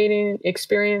intimidating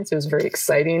experience. It was a very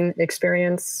exciting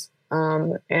experience,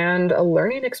 and a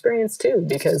learning experience too,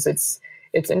 because it's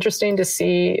interesting to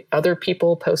see other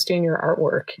people posting your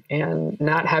artwork and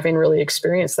not having really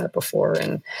experienced that before.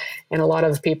 And a lot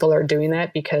of people are doing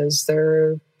that because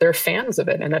they're fans of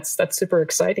it. And that's super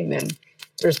exciting. And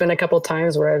there's been a couple of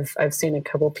times where I've seen a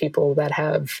couple of people that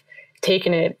have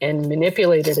taken it and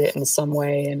manipulated it in some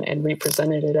way and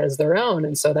represented it as their own.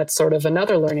 And so that's sort of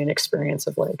another learning experience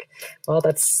of like, well,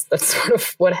 that's sort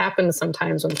of what happens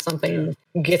sometimes when something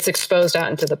gets exposed out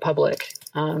into the public.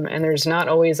 And there's not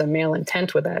always a male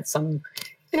intent with that.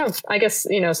 I guess,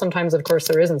 sometimes of course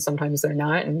there is, and sometimes they're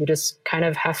not. And you just kind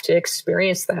of have to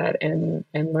experience that and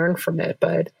learn from it.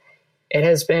 But it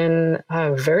has been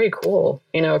very cool,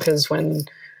 because when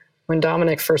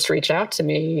Dominic first reached out to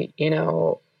me,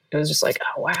 it was just like,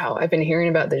 oh, wow, I've been hearing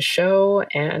about this show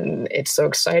and it's so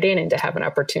exciting. And to have an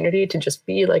opportunity to just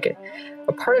be like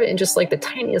a part of it in just like the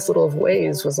tiniest little of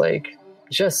ways was like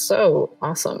just so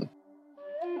awesome.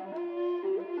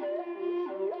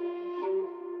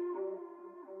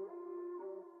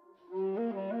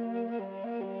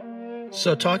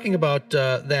 So talking about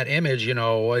that image,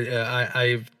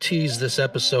 I've teased this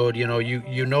episode, you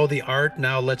know the art,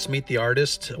 now let's meet the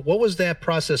artist. What was that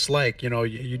process like?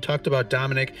 You talked about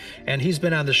Dominic and he's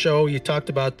been on the show. You talked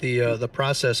about the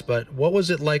process, but what was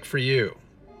it like for you?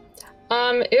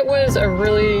 It was a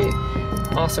really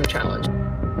awesome challenge.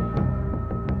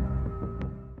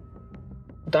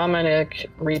 Dominic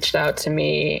reached out to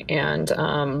me and,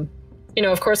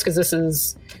 of course, because this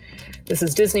is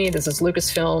Disney, this is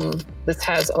Lucasfilm, this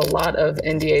has a lot of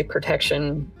NDA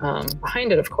protection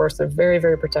behind it, of course. They're very,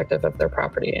 very protective of their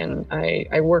property. And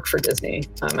I work for Disney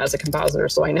as a compositor,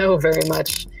 so I know very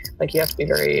much, like, you have to be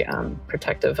very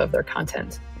protective of their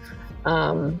content.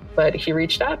 But he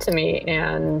reached out to me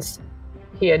and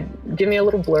he had given me a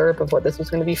little blurb of what this was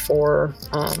going to be for,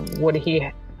 what he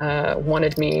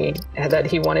wanted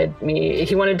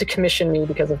to commission me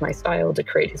because of my style to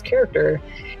create his character.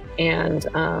 And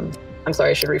I'm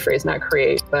sorry, I should rephrase, not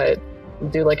create, but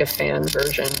do like a fan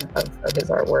version of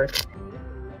his artwork.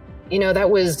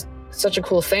 That was such a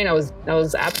cool thing. I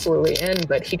was absolutely in,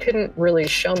 but he couldn't really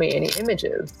show me any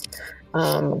images.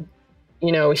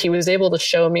 He was able to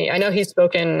show me, I know he's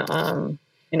spoken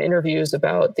in interviews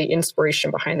about the inspiration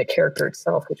behind the character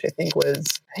itself, which I think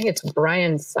it's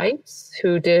Brian Sipes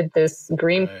who did this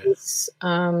Greenpeace,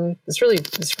 this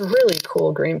really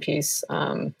cool Greenpeace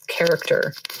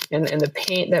character, and the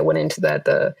paint that went into that,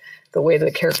 the way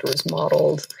the character was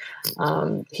modeled.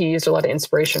 He used a lot of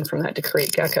inspiration from that to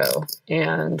create Gecko.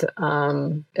 And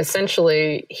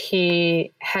essentially,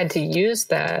 he had to use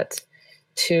that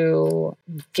to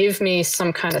give me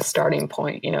some kind of starting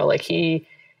point.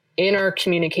 In our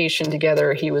communication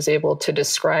together, he was able to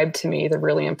describe to me the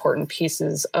really important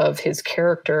pieces of his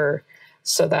character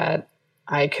so that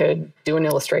I could do an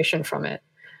illustration from it.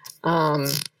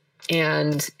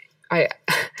 And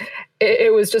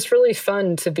it was just really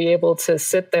fun to be able to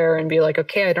sit there and be like,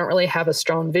 okay, I don't really have a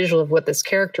strong visual of what this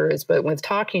character is, but with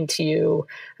talking to you,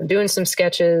 I'm doing some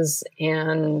sketches,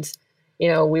 and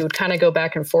we would kind of go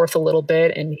back and forth a little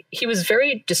bit. And he was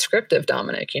very descriptive,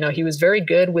 Dominic. He was very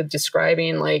good with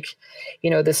describing,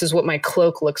 this is what my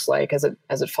cloak looks like as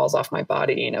it falls off my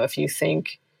body. If you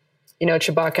think,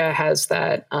 Chewbacca has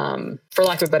that, for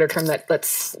lack of a better term,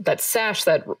 that sash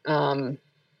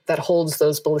that holds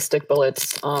those ballistic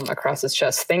bullets across his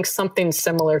chest. Think something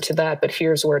similar to that, but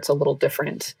here's where it's a little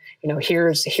different.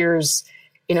 Here's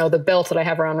the belt that I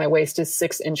have around my waist is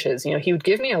 6 inches. He would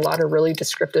give me a lot of really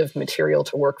descriptive material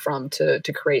to work from to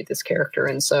create this character.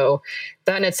 And so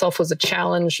that in itself was a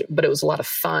challenge, but it was a lot of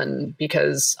fun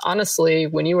because honestly,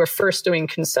 when you were first doing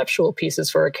conceptual pieces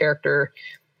for a character,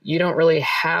 you don't really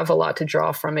have a lot to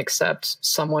draw from except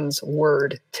someone's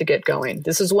word to get going.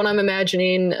 This is what I'm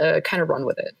imagining, kind of run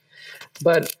with it.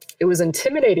 But it was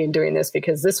intimidating doing this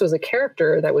because this was a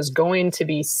character that was going to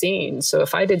be seen. So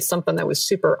if I did something that was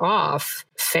super off,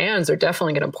 fans are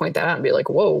definitely going to point that out and be like,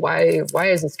 whoa, why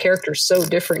is this character so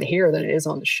different here than it is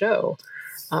on the show?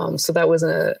 So that was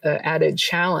an added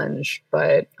challenge.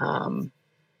 But,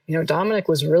 Dominic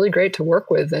was really great to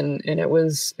work with, and it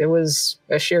was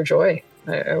a sheer joy.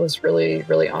 I was really,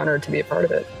 really honored to be a part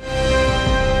of it.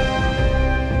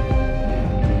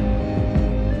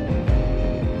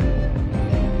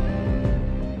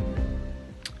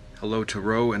 Hello to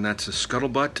Roe, and that's a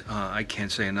Scuttlebutt. I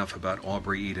can't say enough about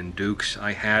Aubrey Eden Dukes.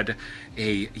 I had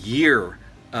a year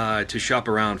to shop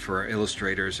around for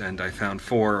illustrators, and I found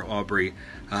 4. Aubrey,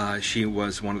 she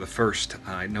was one of the first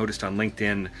I noticed on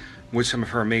LinkedIn with some of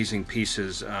her amazing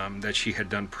pieces that she had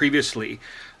done previously.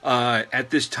 At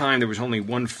this time, there was only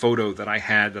one photo that I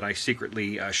had that I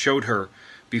secretly showed her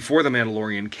before The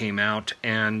Mandalorian came out,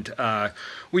 and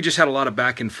we just had a lot of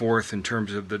back and forth in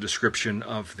terms of the description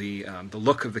of the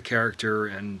look of the character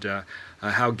and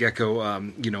how Gecko,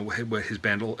 his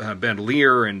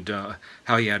bandolier and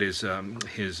how he had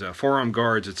his forearm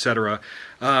guards, etc.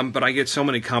 But I get so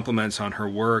many compliments on her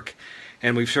work,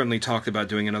 and we've certainly talked about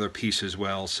doing another piece as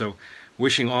well. So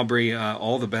wishing Aubrey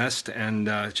all the best, and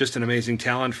just an amazing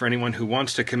talent. For anyone who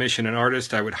wants to commission an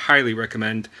artist, I would highly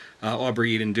recommend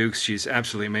Aubrey Eden Dukes. She's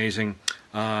absolutely amazing.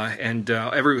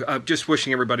 Just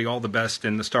wishing everybody all the best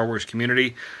in the Star Wars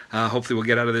community. Hopefully we'll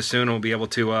get out of this soon and we'll be able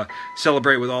to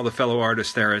celebrate with all the fellow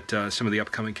artists there at some of the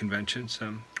upcoming conventions.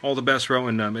 All the best, Ro,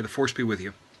 and may the Force be with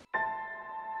you.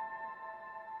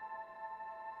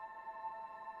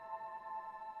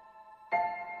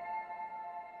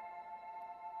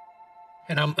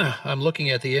 And I'm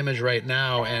looking at the image right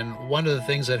now, and one of the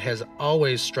things that has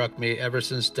always struck me ever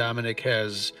since Dominic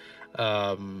has,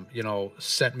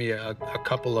 sent me a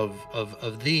couple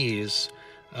of these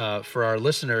for our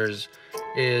listeners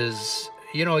is,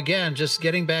 again, just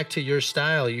getting back to your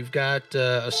style. You've got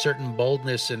a certain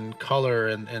boldness and color,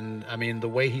 and I mean the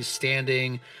way he's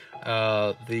standing,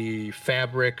 the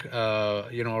fabric,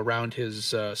 around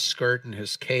his skirt and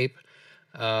his cape.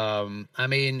 I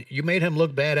mean, you made him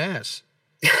look badass.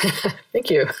 Thank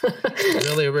you.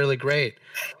 Really, really great.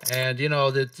 And,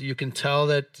 that you can tell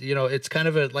that, it's kind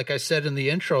of like I said in the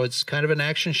intro, it's kind of an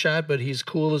action shot, but he's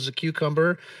cool as a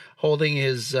cucumber holding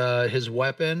his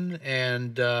weapon,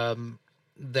 and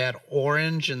that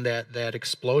orange and that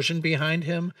explosion behind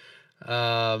him.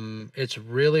 It's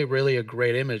really, really a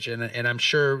great image. And I'm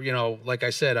sure, like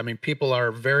I said, I mean, people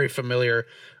are very familiar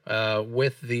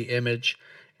with the image.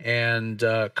 And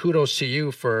kudos to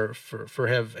you for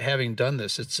having done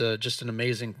this. It's just an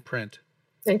amazing print.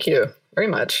 Thank you very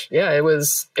much. Yeah, it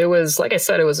was like I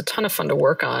said, it was a ton of fun to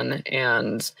work on,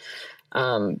 and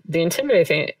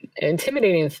the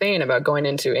intimidating thing about going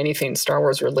into anything Star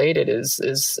Wars related is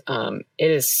it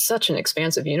is such an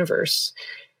expansive universe.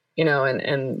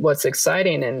 And what's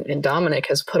exciting, and Dominic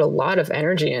has put a lot of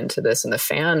energy into this, and the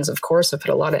fans, of course, have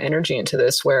put a lot of energy into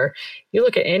this, where you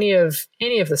look at any of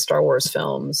the Star Wars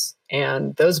films,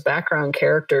 and those background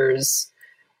characters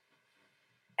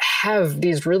have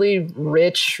these really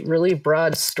rich, really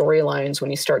broad storylines when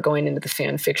you start going into the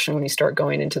fan fiction, when you start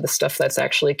going into the stuff that's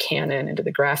actually canon, into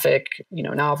the graphic,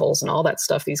 novels and all that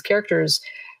stuff. These characters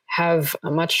have a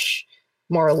much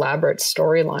more elaborate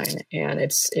storyline, and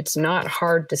it's not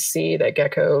hard to see that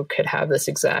Gecko could have this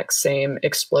exact same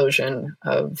explosion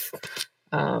of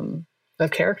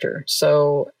character.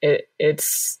 So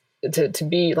it's to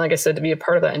be, like I said, to be a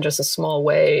part of that in just a small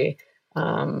way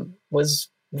was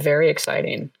very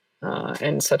exciting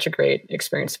and such a great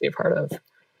experience to be a part of.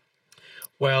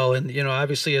 Well, and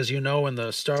obviously, as in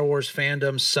the Star Wars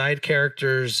fandom, side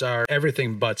characters are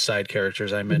everything but side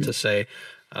characters. I meant to say,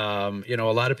 a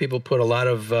lot of people put a lot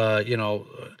of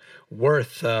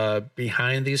worth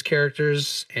behind these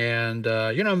characters, and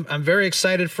I'm very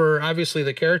excited for obviously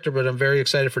the character, but I'm very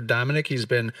excited for Dominic. He's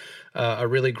been a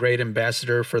really great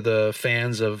ambassador for the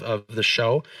fans of the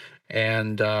show,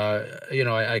 and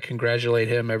I congratulate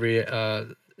him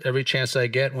every chance I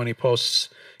get when he posts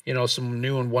some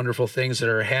new and wonderful things that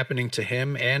are happening to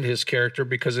him and his character,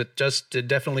 because it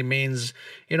definitely means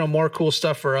more cool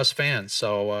stuff for us fans.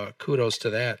 So kudos to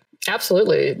that.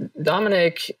 Absolutely.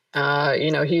 Dominic,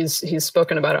 he's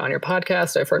spoken about it on your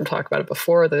podcast. I've heard him talk about it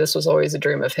before, that this was always a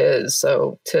dream of his.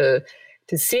 So to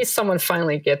see someone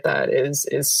finally get that is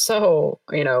so,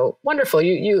 wonderful.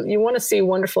 You want to see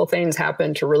wonderful things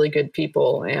happen to really good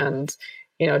people. And,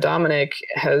 Dominic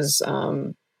has,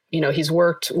 he's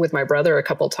worked with my brother a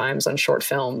couple times on short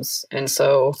films. And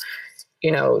so,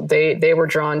 they were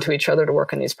drawn to each other to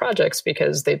work on these projects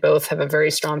because they both have a very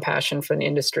strong passion for the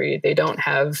industry. They don't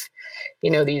have,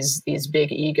 these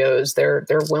big egos. They're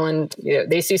willing,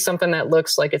 they see something that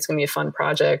looks like it's going to be a fun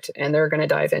project and they're going to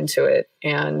dive into it.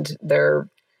 And they're,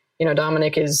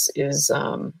 Dominic is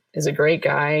a great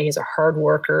guy. He's a hard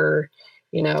worker.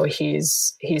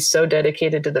 He's so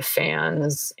dedicated to the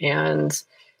fans, and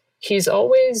he's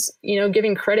always,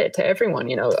 giving credit to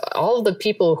everyone. All of the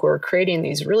people who are creating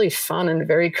these really fun and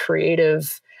very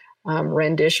creative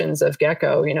renditions of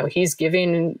Gecko, he's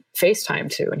giving FaceTime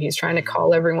to, and he's trying to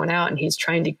call everyone out, and he's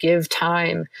trying to give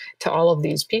time to all of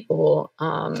these people.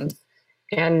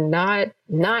 And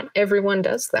not everyone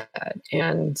does that.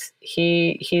 And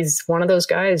he's one of those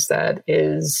guys that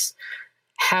is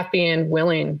happy and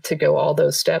willing to go all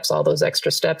those steps, all those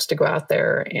extra steps to go out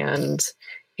there and,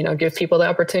 give people the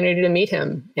opportunity to meet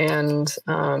him and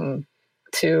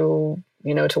to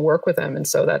work with him. And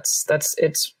so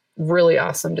it's really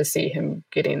awesome to see him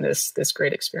getting this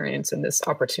great experience and this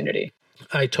opportunity.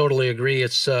 I totally agree.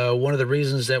 It's one of the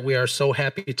reasons that we are so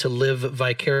happy to live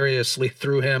vicariously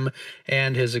through him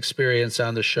and his experience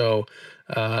on the show.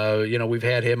 We've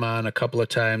had him on a couple of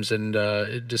times, and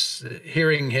just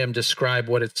hearing him describe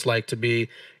what it's like to be,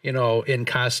 in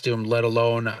costume, let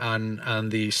alone on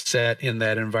the set in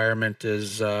that environment,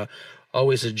 is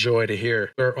always a joy to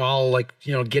hear. We're all like,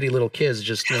 giddy little kids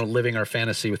just, living our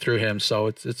fantasy through him. So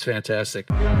it's fantastic.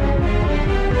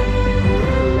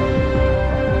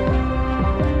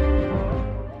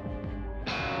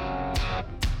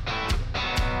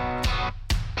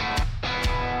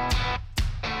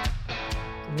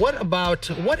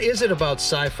 What is it about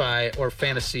sci-fi or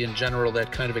fantasy in general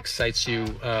that kind of excites you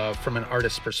from an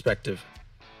artist's perspective?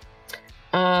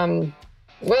 Well,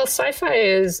 sci-fi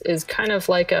is kind of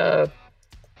like the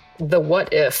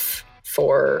what if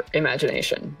for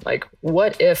imagination. Like,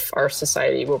 what if our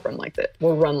society will run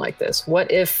like this?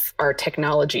 What if our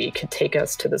technology could take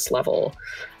us to this level?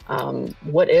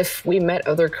 What if we met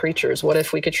other creatures? What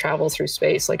if we could travel through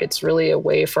space? Like, it's really a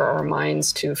way for our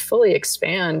minds to fully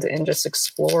expand and just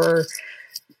explore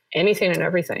anything and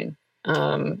everything.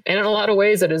 And in a lot of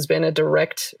ways, it has been a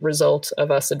direct result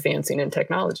of us advancing in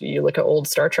technology. You look at old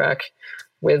Star Trek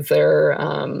with their,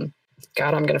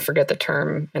 God, I'm going to forget the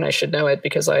term, and I should know it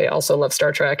because I also love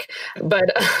Star Trek,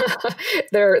 but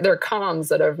they're comms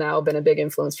that have now been a big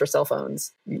influence for cell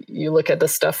phones. You look at the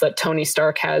stuff that Tony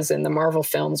Stark has in the Marvel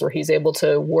films, where he's able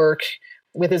to work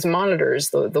with his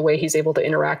monitors, the way he's able to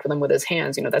interact with them with his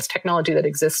hands. That's technology that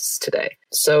exists today.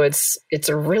 So it's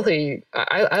a really,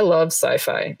 I love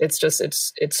sci-fi. It's just,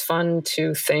 it's fun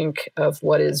to think of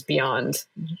what is beyond,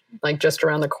 like just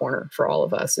around the corner for all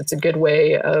of us. It's a good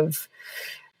way of,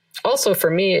 also for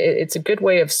me, it's a good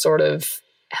way of sort of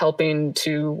helping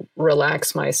to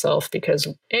relax myself, because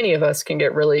any of us can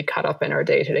get really caught up in our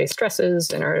day-to-day stresses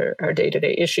and our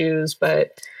day-to-day issues.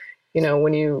 But,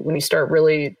 when you start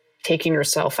really taking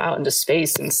yourself out into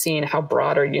space and seeing how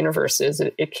broad our universe is,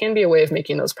 it can be a way of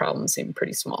making those problems seem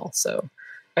pretty small. So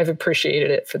I've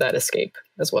appreciated it for that escape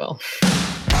as well.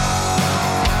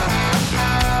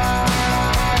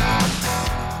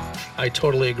 I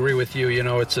totally agree with you.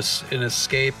 It's an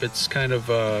escape. It's kind of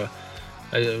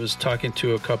I was talking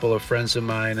to a couple of friends of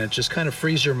mine, and it just kind of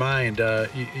frees your mind.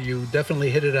 You definitely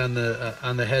hit it on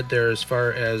the head there as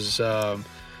far as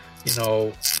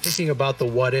thinking about the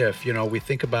what if. We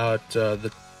think about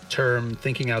the term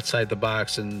thinking outside the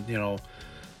box, and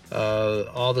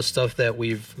all the stuff that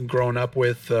we've grown up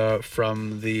with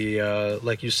from the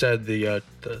like you said, the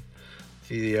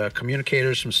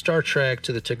communicators from Star Trek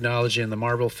to the technology in the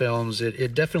Marvel films.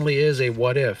 It definitely is a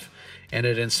what if. And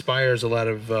it inspires a lot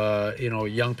of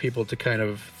young people to kind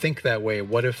of think that way.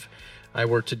 What if I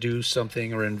were to do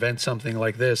something or invent something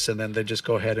like this, and then they just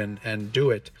go ahead and do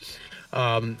it.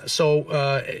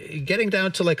 So getting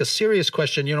down to like a serious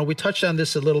question, we touched on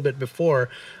this a little bit before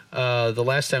the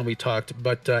last time we talked,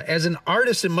 but as an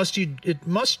artist, it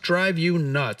must drive you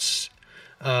nuts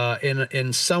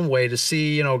in some way to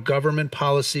see government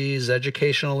policies,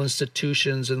 educational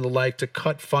institutions, and the like to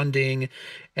cut funding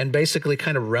and basically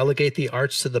kind of relegate the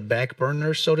arts to the back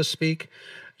burner, so to speak.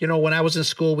 When I was in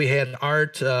school, we had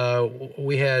art,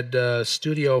 we had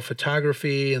studio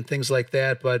photography and things like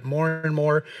that, but more and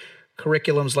more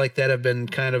curriculums like that have been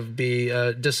kind of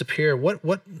disappear.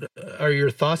 What are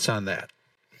your thoughts on that?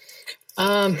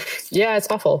 Yeah,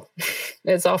 it's awful.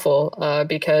 It's awful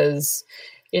because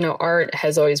art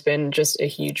has always been just a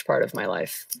huge part of my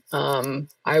life.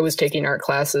 I was taking art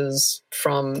classes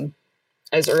from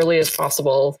as early as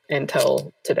possible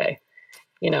until today,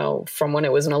 from when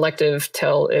it was an elective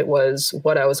till it was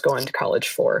what I was going to college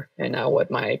for and now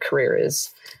what my career is.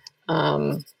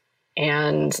 And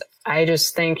I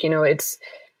just think, it's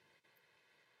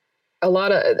not a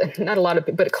lot of,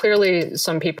 but clearly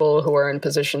some people who are in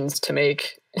positions to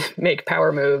make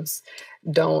power moves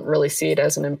don't really see it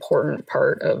as an important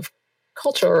part of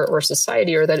culture or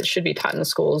society, or that it should be taught in the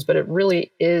schools, but it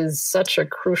really is such a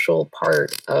crucial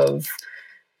part of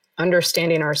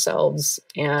understanding ourselves.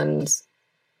 And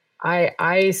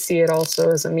I see it also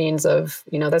as a means of,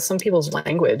 that's some people's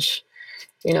language.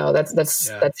 That's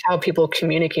how people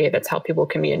communicate. That's how people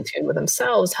can be in tune with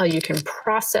themselves, how you can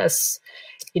process,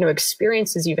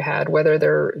 experiences you've had, whether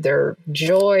they're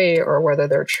joy or whether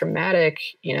they're traumatic.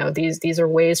 These are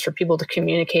ways for people to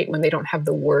communicate when they don't have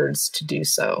the words to do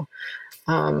so.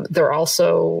 They're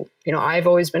also, I've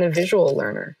always been a visual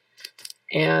learner,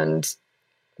 and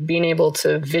being able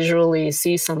to visually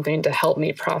see something to help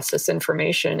me process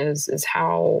information is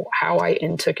how I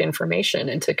intook information.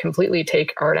 And to completely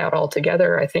take art out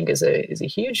altogether, I think is a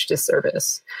huge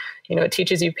disservice. It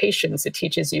teaches you patience. It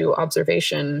teaches you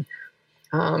observation.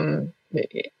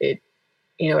 It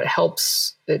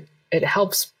helps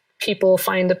people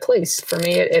find a place. For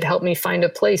me, it helped me find a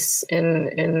place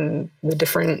in the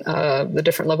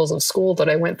different levels of school that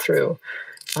I went through.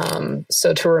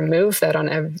 So to remove that on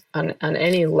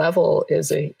any level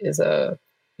is a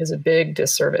big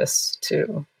disservice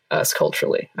to us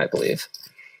culturally, I believe.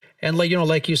 And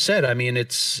like you said, I mean,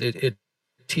 it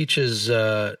teaches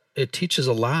a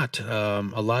lot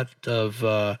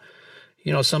of,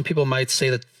 some people might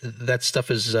say that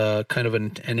stuff is kind of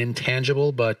an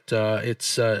intangible, but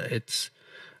it's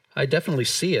I definitely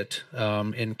see it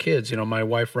in kids. My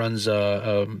wife runs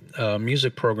a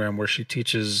music program where she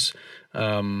teaches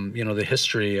the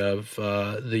history of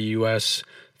the U.S.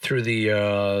 through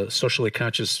the socially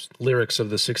conscious lyrics of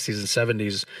the 60s and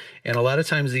 70s. And a lot of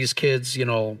times these kids,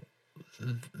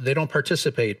 they don't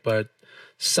participate, but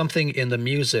something in the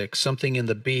music, something in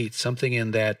the beat, something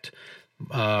in that,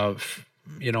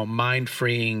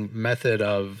 mind-freeing method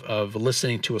of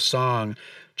listening to a song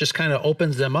just kind of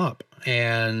opens them up.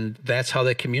 And that's how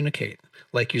they communicate.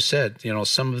 Like you said,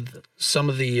 some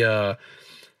of the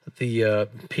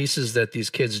pieces that these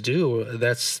kids do,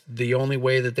 that's the only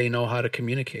way that they know how to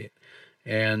communicate.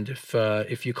 And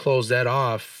if you close that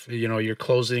off, you're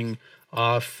closing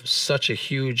off such a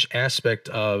huge aspect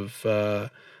of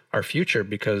our future,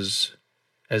 because,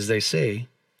 as they say,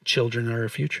 children are our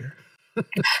future.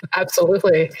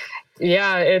 Absolutely.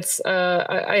 Yeah, it's.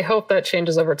 I hope that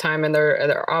changes over time, and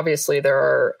there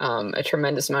are a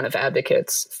tremendous amount of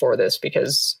advocates for this,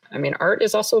 because art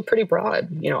is also pretty broad.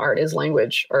 Art is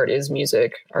language, art is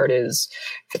music, art is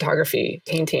photography,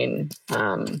 painting.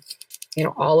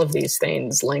 All of these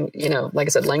things. Like I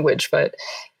said, language, but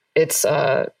it's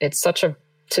such a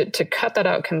to cut that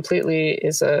out completely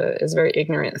is a very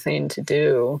ignorant thing to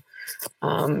do,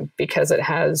 because it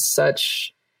has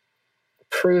such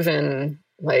proven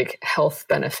health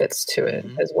benefits to it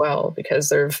as well, because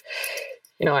there's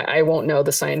I won't know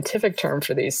the scientific term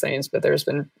for these things, but there's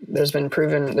been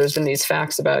these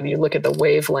facts about, you look at the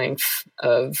wavelength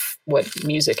of what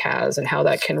music has and how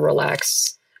that can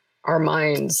relax our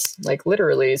minds,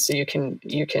 literally, so you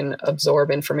can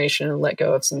absorb information and let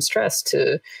go of some stress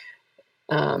to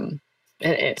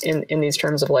in these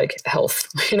terms of like health.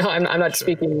 I'm not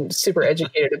speaking super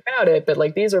educated about it, but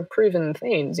like these are proven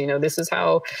things. This is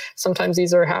how sometimes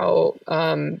these are how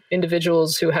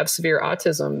individuals who have severe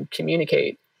autism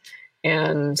communicate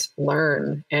and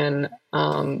learn. And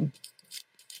I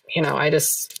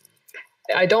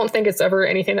don't think it's ever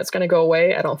anything that's going to go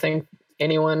away. I don't think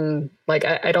anyone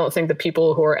I don't think the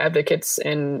people who are advocates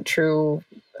and true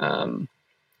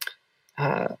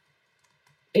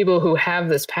people who have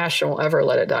this passion will ever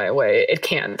let it die away. It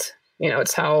can't.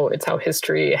 It's how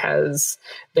history has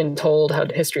been told, how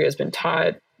history has been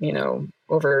taught,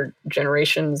 over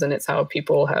generations, and it's how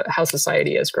how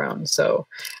society has grown. So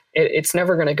it's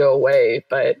never going to go away,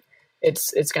 but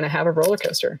it's going to have a roller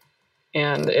coaster,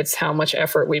 and it's how much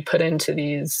effort we put into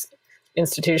these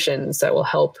institutions that will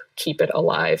help keep it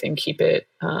alive and keep it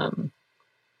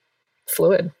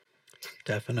fluid.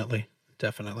 Definitely.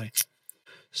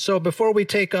 So before we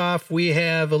take off, we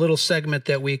have a little segment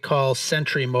that we call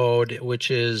Sentry Mode,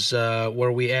 which is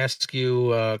where we ask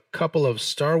you a couple of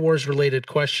Star Wars related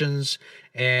questions,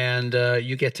 and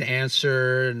you get to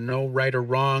answer no right or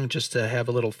wrong, just to have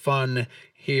a little fun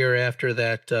here after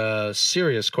that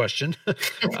serious question.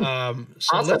 So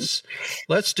awesome.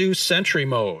 Let's do Sentry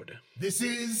Mode. This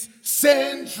is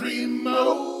Sentry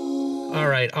Mode. All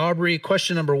right, Aubrey,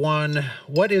 question number 1.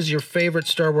 What is your favorite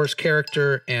Star Wars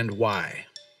character and why?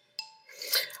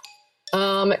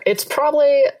 It's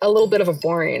probably a little bit of a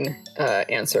boring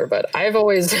answer, but I have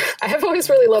always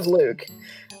really loved Luke.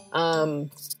 And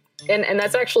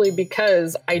that's actually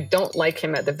because I don't like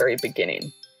him at the very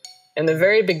beginning. In the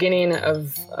very beginning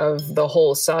of the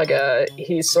whole saga,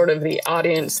 he's sort of the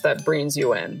audience that brings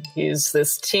you in. He's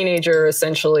this teenager,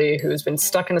 essentially, who's been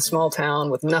stuck in a small town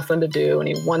with nothing to do, and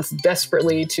he wants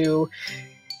desperately to,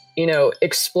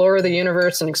 explore the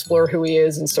universe and explore who he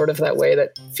is in sort of that way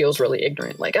that feels really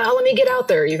ignorant. Like, let me get out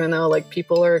there, even though, like,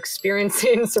 people are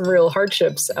experiencing some real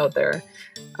hardships out there.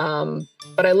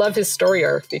 But I love his story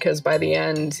arc, because by the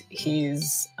end,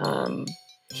 he's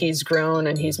grown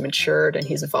and he's matured and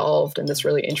he's evolved in this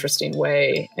really interesting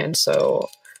way. And so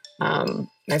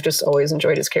I've just always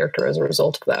enjoyed his character as a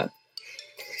result of that.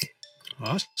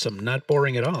 Awesome. Not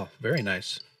boring at all. Very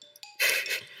nice.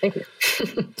 Thank you.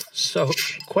 So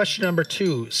question number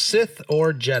 2, Sith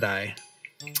or Jedi?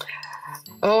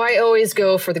 Oh, I always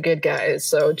go for the good guys.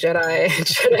 So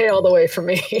Jedi all the way for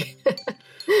me.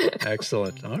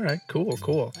 Excellent. All right,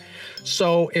 cool.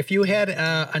 So if you had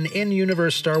an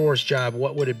in-universe Star Wars job,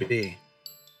 what would it be?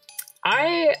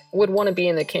 I would want to be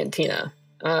in the cantina,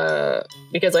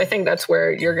 because I think that's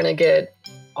where you're going to get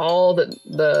all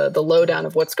the lowdown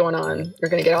of what's going on. You're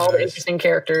going to get all the interesting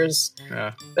characters.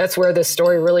 Yeah. That's where the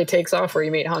story really takes off, where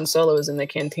you meet Han Solo is in the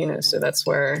cantina. So that's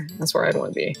where I'd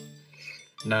want to be.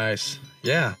 Nice.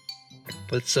 Yeah.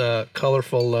 It's a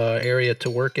colorful area to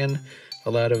work in. A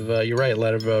lot of, you're right, a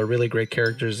lot of really great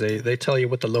characters. They tell you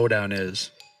what the lowdown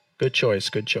is. Good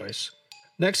choice.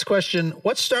 Next question.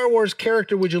 What Star Wars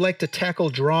character would you like to tackle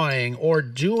drawing or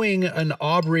doing an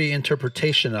Aubrey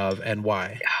interpretation of, and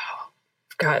why?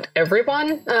 God,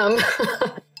 everyone?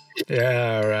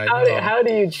 Yeah, right. How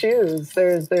do you choose?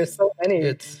 There's so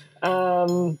many.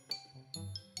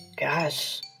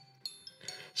 Gosh.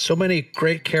 So many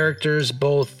great characters,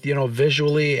 both,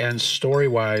 visually and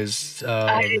story-wise.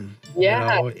 And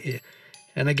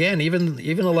again, even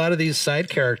a lot of these side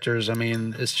characters, I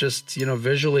mean, it's just,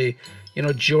 visually,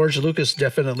 George Lucas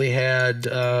definitely had,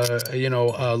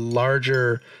 a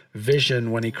larger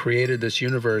vision when he created this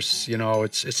universe.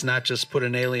 It's not just put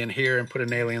an alien here and put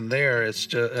an alien there. It's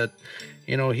just,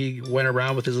 he went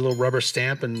around with his little rubber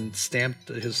stamp and stamped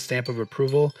his stamp of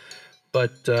approval.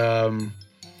 But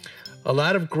a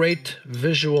lot of great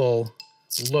visual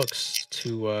looks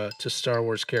to Star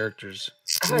Wars characters.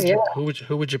 Who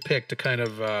would you pick to kind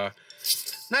of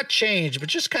not change, but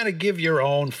just kind of give your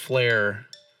own flair?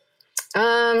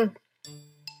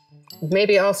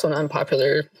 Maybe also an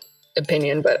unpopular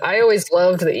opinion, but I always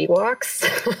loved the Ewoks.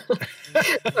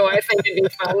 So I think it'd be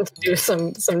fun to do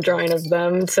some drawing of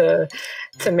them to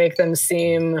make them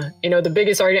seem, the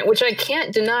biggest argument, which I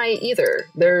can't deny either.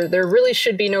 There really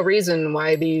should be no reason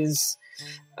why these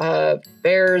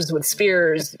bears with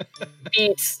spears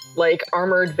beat like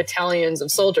armored battalions of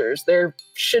soldiers. There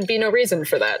should be no reason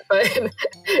for that, but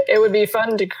it would be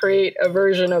fun to create a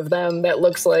version of them that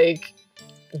looks like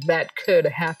that could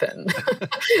happen.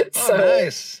 So,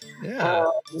 nice. Yeah.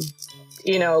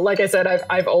 Like I said,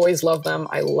 I've always loved them.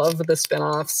 I love the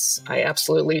spinoffs. I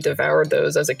absolutely devoured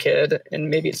those as a kid, and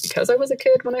maybe it's because I was a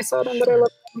kid when I saw them that I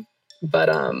loved them. But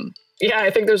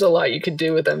I think there's a lot you could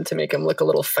do with them to make them look a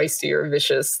little feisty or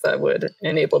vicious that would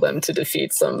enable them to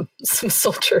defeat some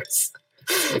soldiers.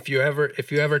 If you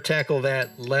ever tackle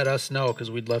that, let us know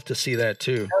because we'd love to see that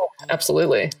too. Oh,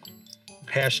 absolutely.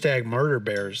 Hashtag murder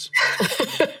bears.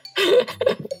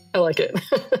 I like it.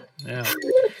 Yeah.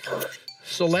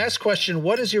 So last question,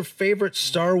 what is your favorite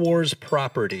Star Wars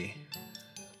property?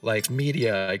 Like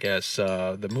media, I guess.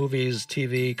 The movies,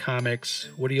 TV, comics.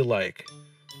 What do you like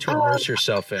to immerse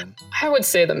yourself in? I would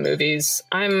say the movies.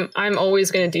 I'm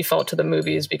always going to default to the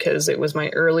movies because it was my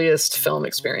earliest film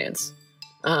experience.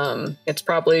 It's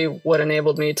probably what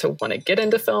enabled me to want to get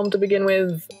into film to begin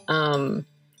with.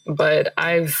 But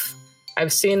I've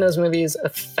seen those movies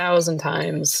 1,000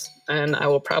 times, and I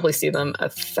will probably see them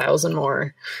 1,000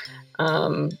 more.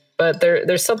 But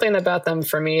there's something about them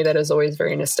for me that is always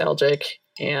very nostalgic,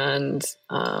 and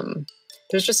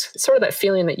there's just sort of that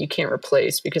feeling that you can't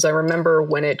replace, because I remember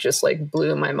when it just like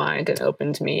blew my mind and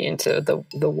opened me into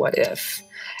the what if.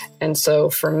 And so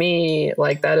for me,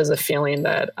 like, that is a feeling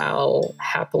that I'll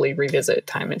happily revisit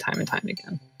time and time and time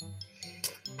again.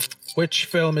 Which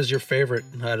film is your favorite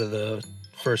out of the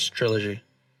first trilogy?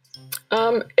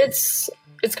 It's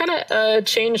kind of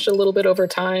changed a little bit over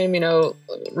time. You know,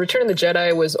 Return of the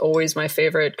Jedi was always my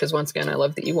favorite because, once again, I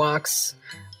love the Ewoks.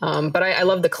 But I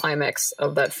love the climax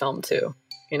of that film too.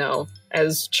 You know,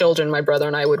 as children, my brother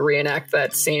and I would reenact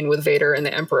that scene with Vader and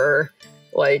the Emperor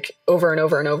like over and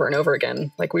over and over and over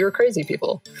again. Like, we were crazy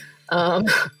people.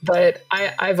 But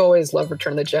I've always loved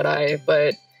Return of the Jedi.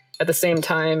 But at the same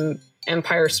time,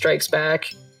 Empire Strikes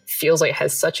Back feels like it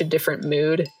has such a different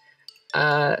mood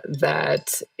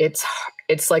that it's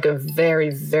like a very,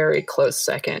 very close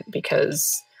second,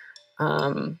 because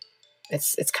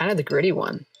it's kind of the gritty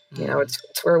one. You know, it's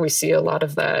where we see a lot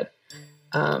of that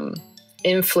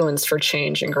influence for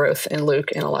change and growth in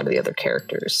Luke and a lot of the other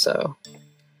characters. So,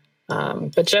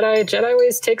 but Jedi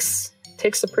always takes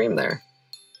supreme there.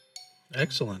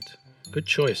 Excellent. Good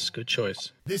choice. Good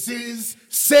choice. This is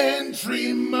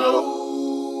Sentry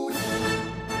Mode.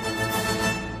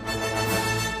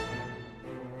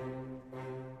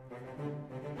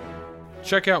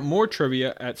 Check out more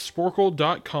trivia at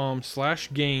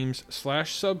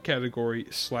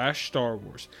sporcle.com/games/subcategory/Star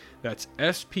Wars. That's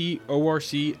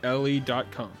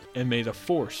sporcle.com. And may the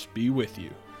Force be with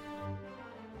you.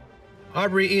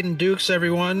 Aubrey Eden Dukes,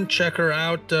 everyone. Check her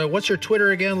out. What's your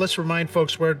Twitter again? Let's remind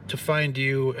folks where to find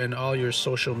you and all your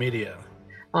social media.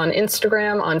 On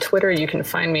Instagram, on Twitter, you can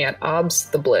find me at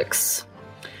ObsTheBlix.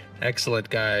 Excellent,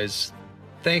 guys.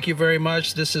 Thank you very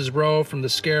much. This is Ro from the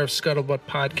Scarif Scuttlebutt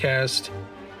podcast.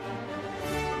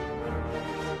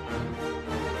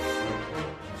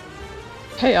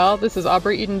 Hey y'all, this is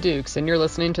Aubrey Eden Dukes, and you're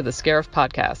listening to the Scarif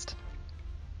podcast.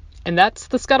 And that's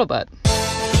the Scuttlebutt.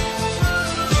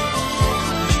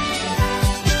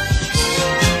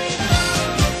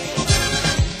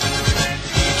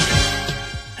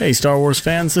 Hey Star Wars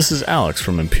fans, this is Alex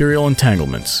from Imperial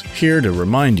Entanglements, here to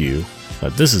remind you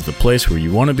that this is the place where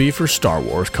you want to be for Star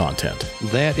Wars content.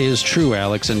 That is true,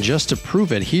 Alex, and just to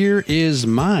prove it, here is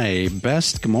my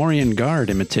best Gamorrean Guard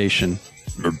imitation.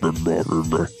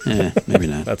 Maybe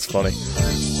not. That's funny.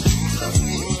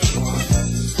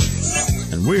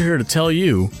 And we're here to tell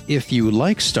you, if you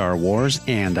like Star Wars,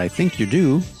 and I think you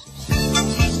do,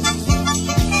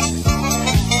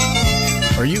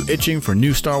 are you itching for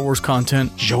new Star Wars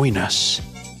content? Join us.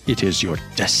 It is your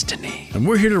destiny. And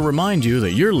we're here to remind you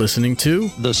that you're listening to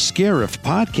the Scarif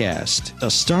Podcast, a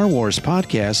Star Wars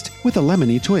podcast with a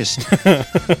lemony twist.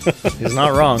 He's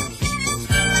not wrong.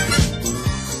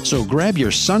 So grab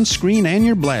your sunscreen and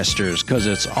your blasters, because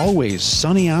it's always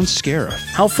sunny on Scarif.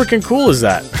 How freaking cool is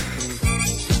that?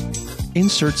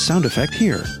 Insert sound effect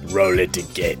here. Roll it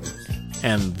again.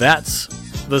 And that's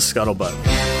the Scuttlebutt.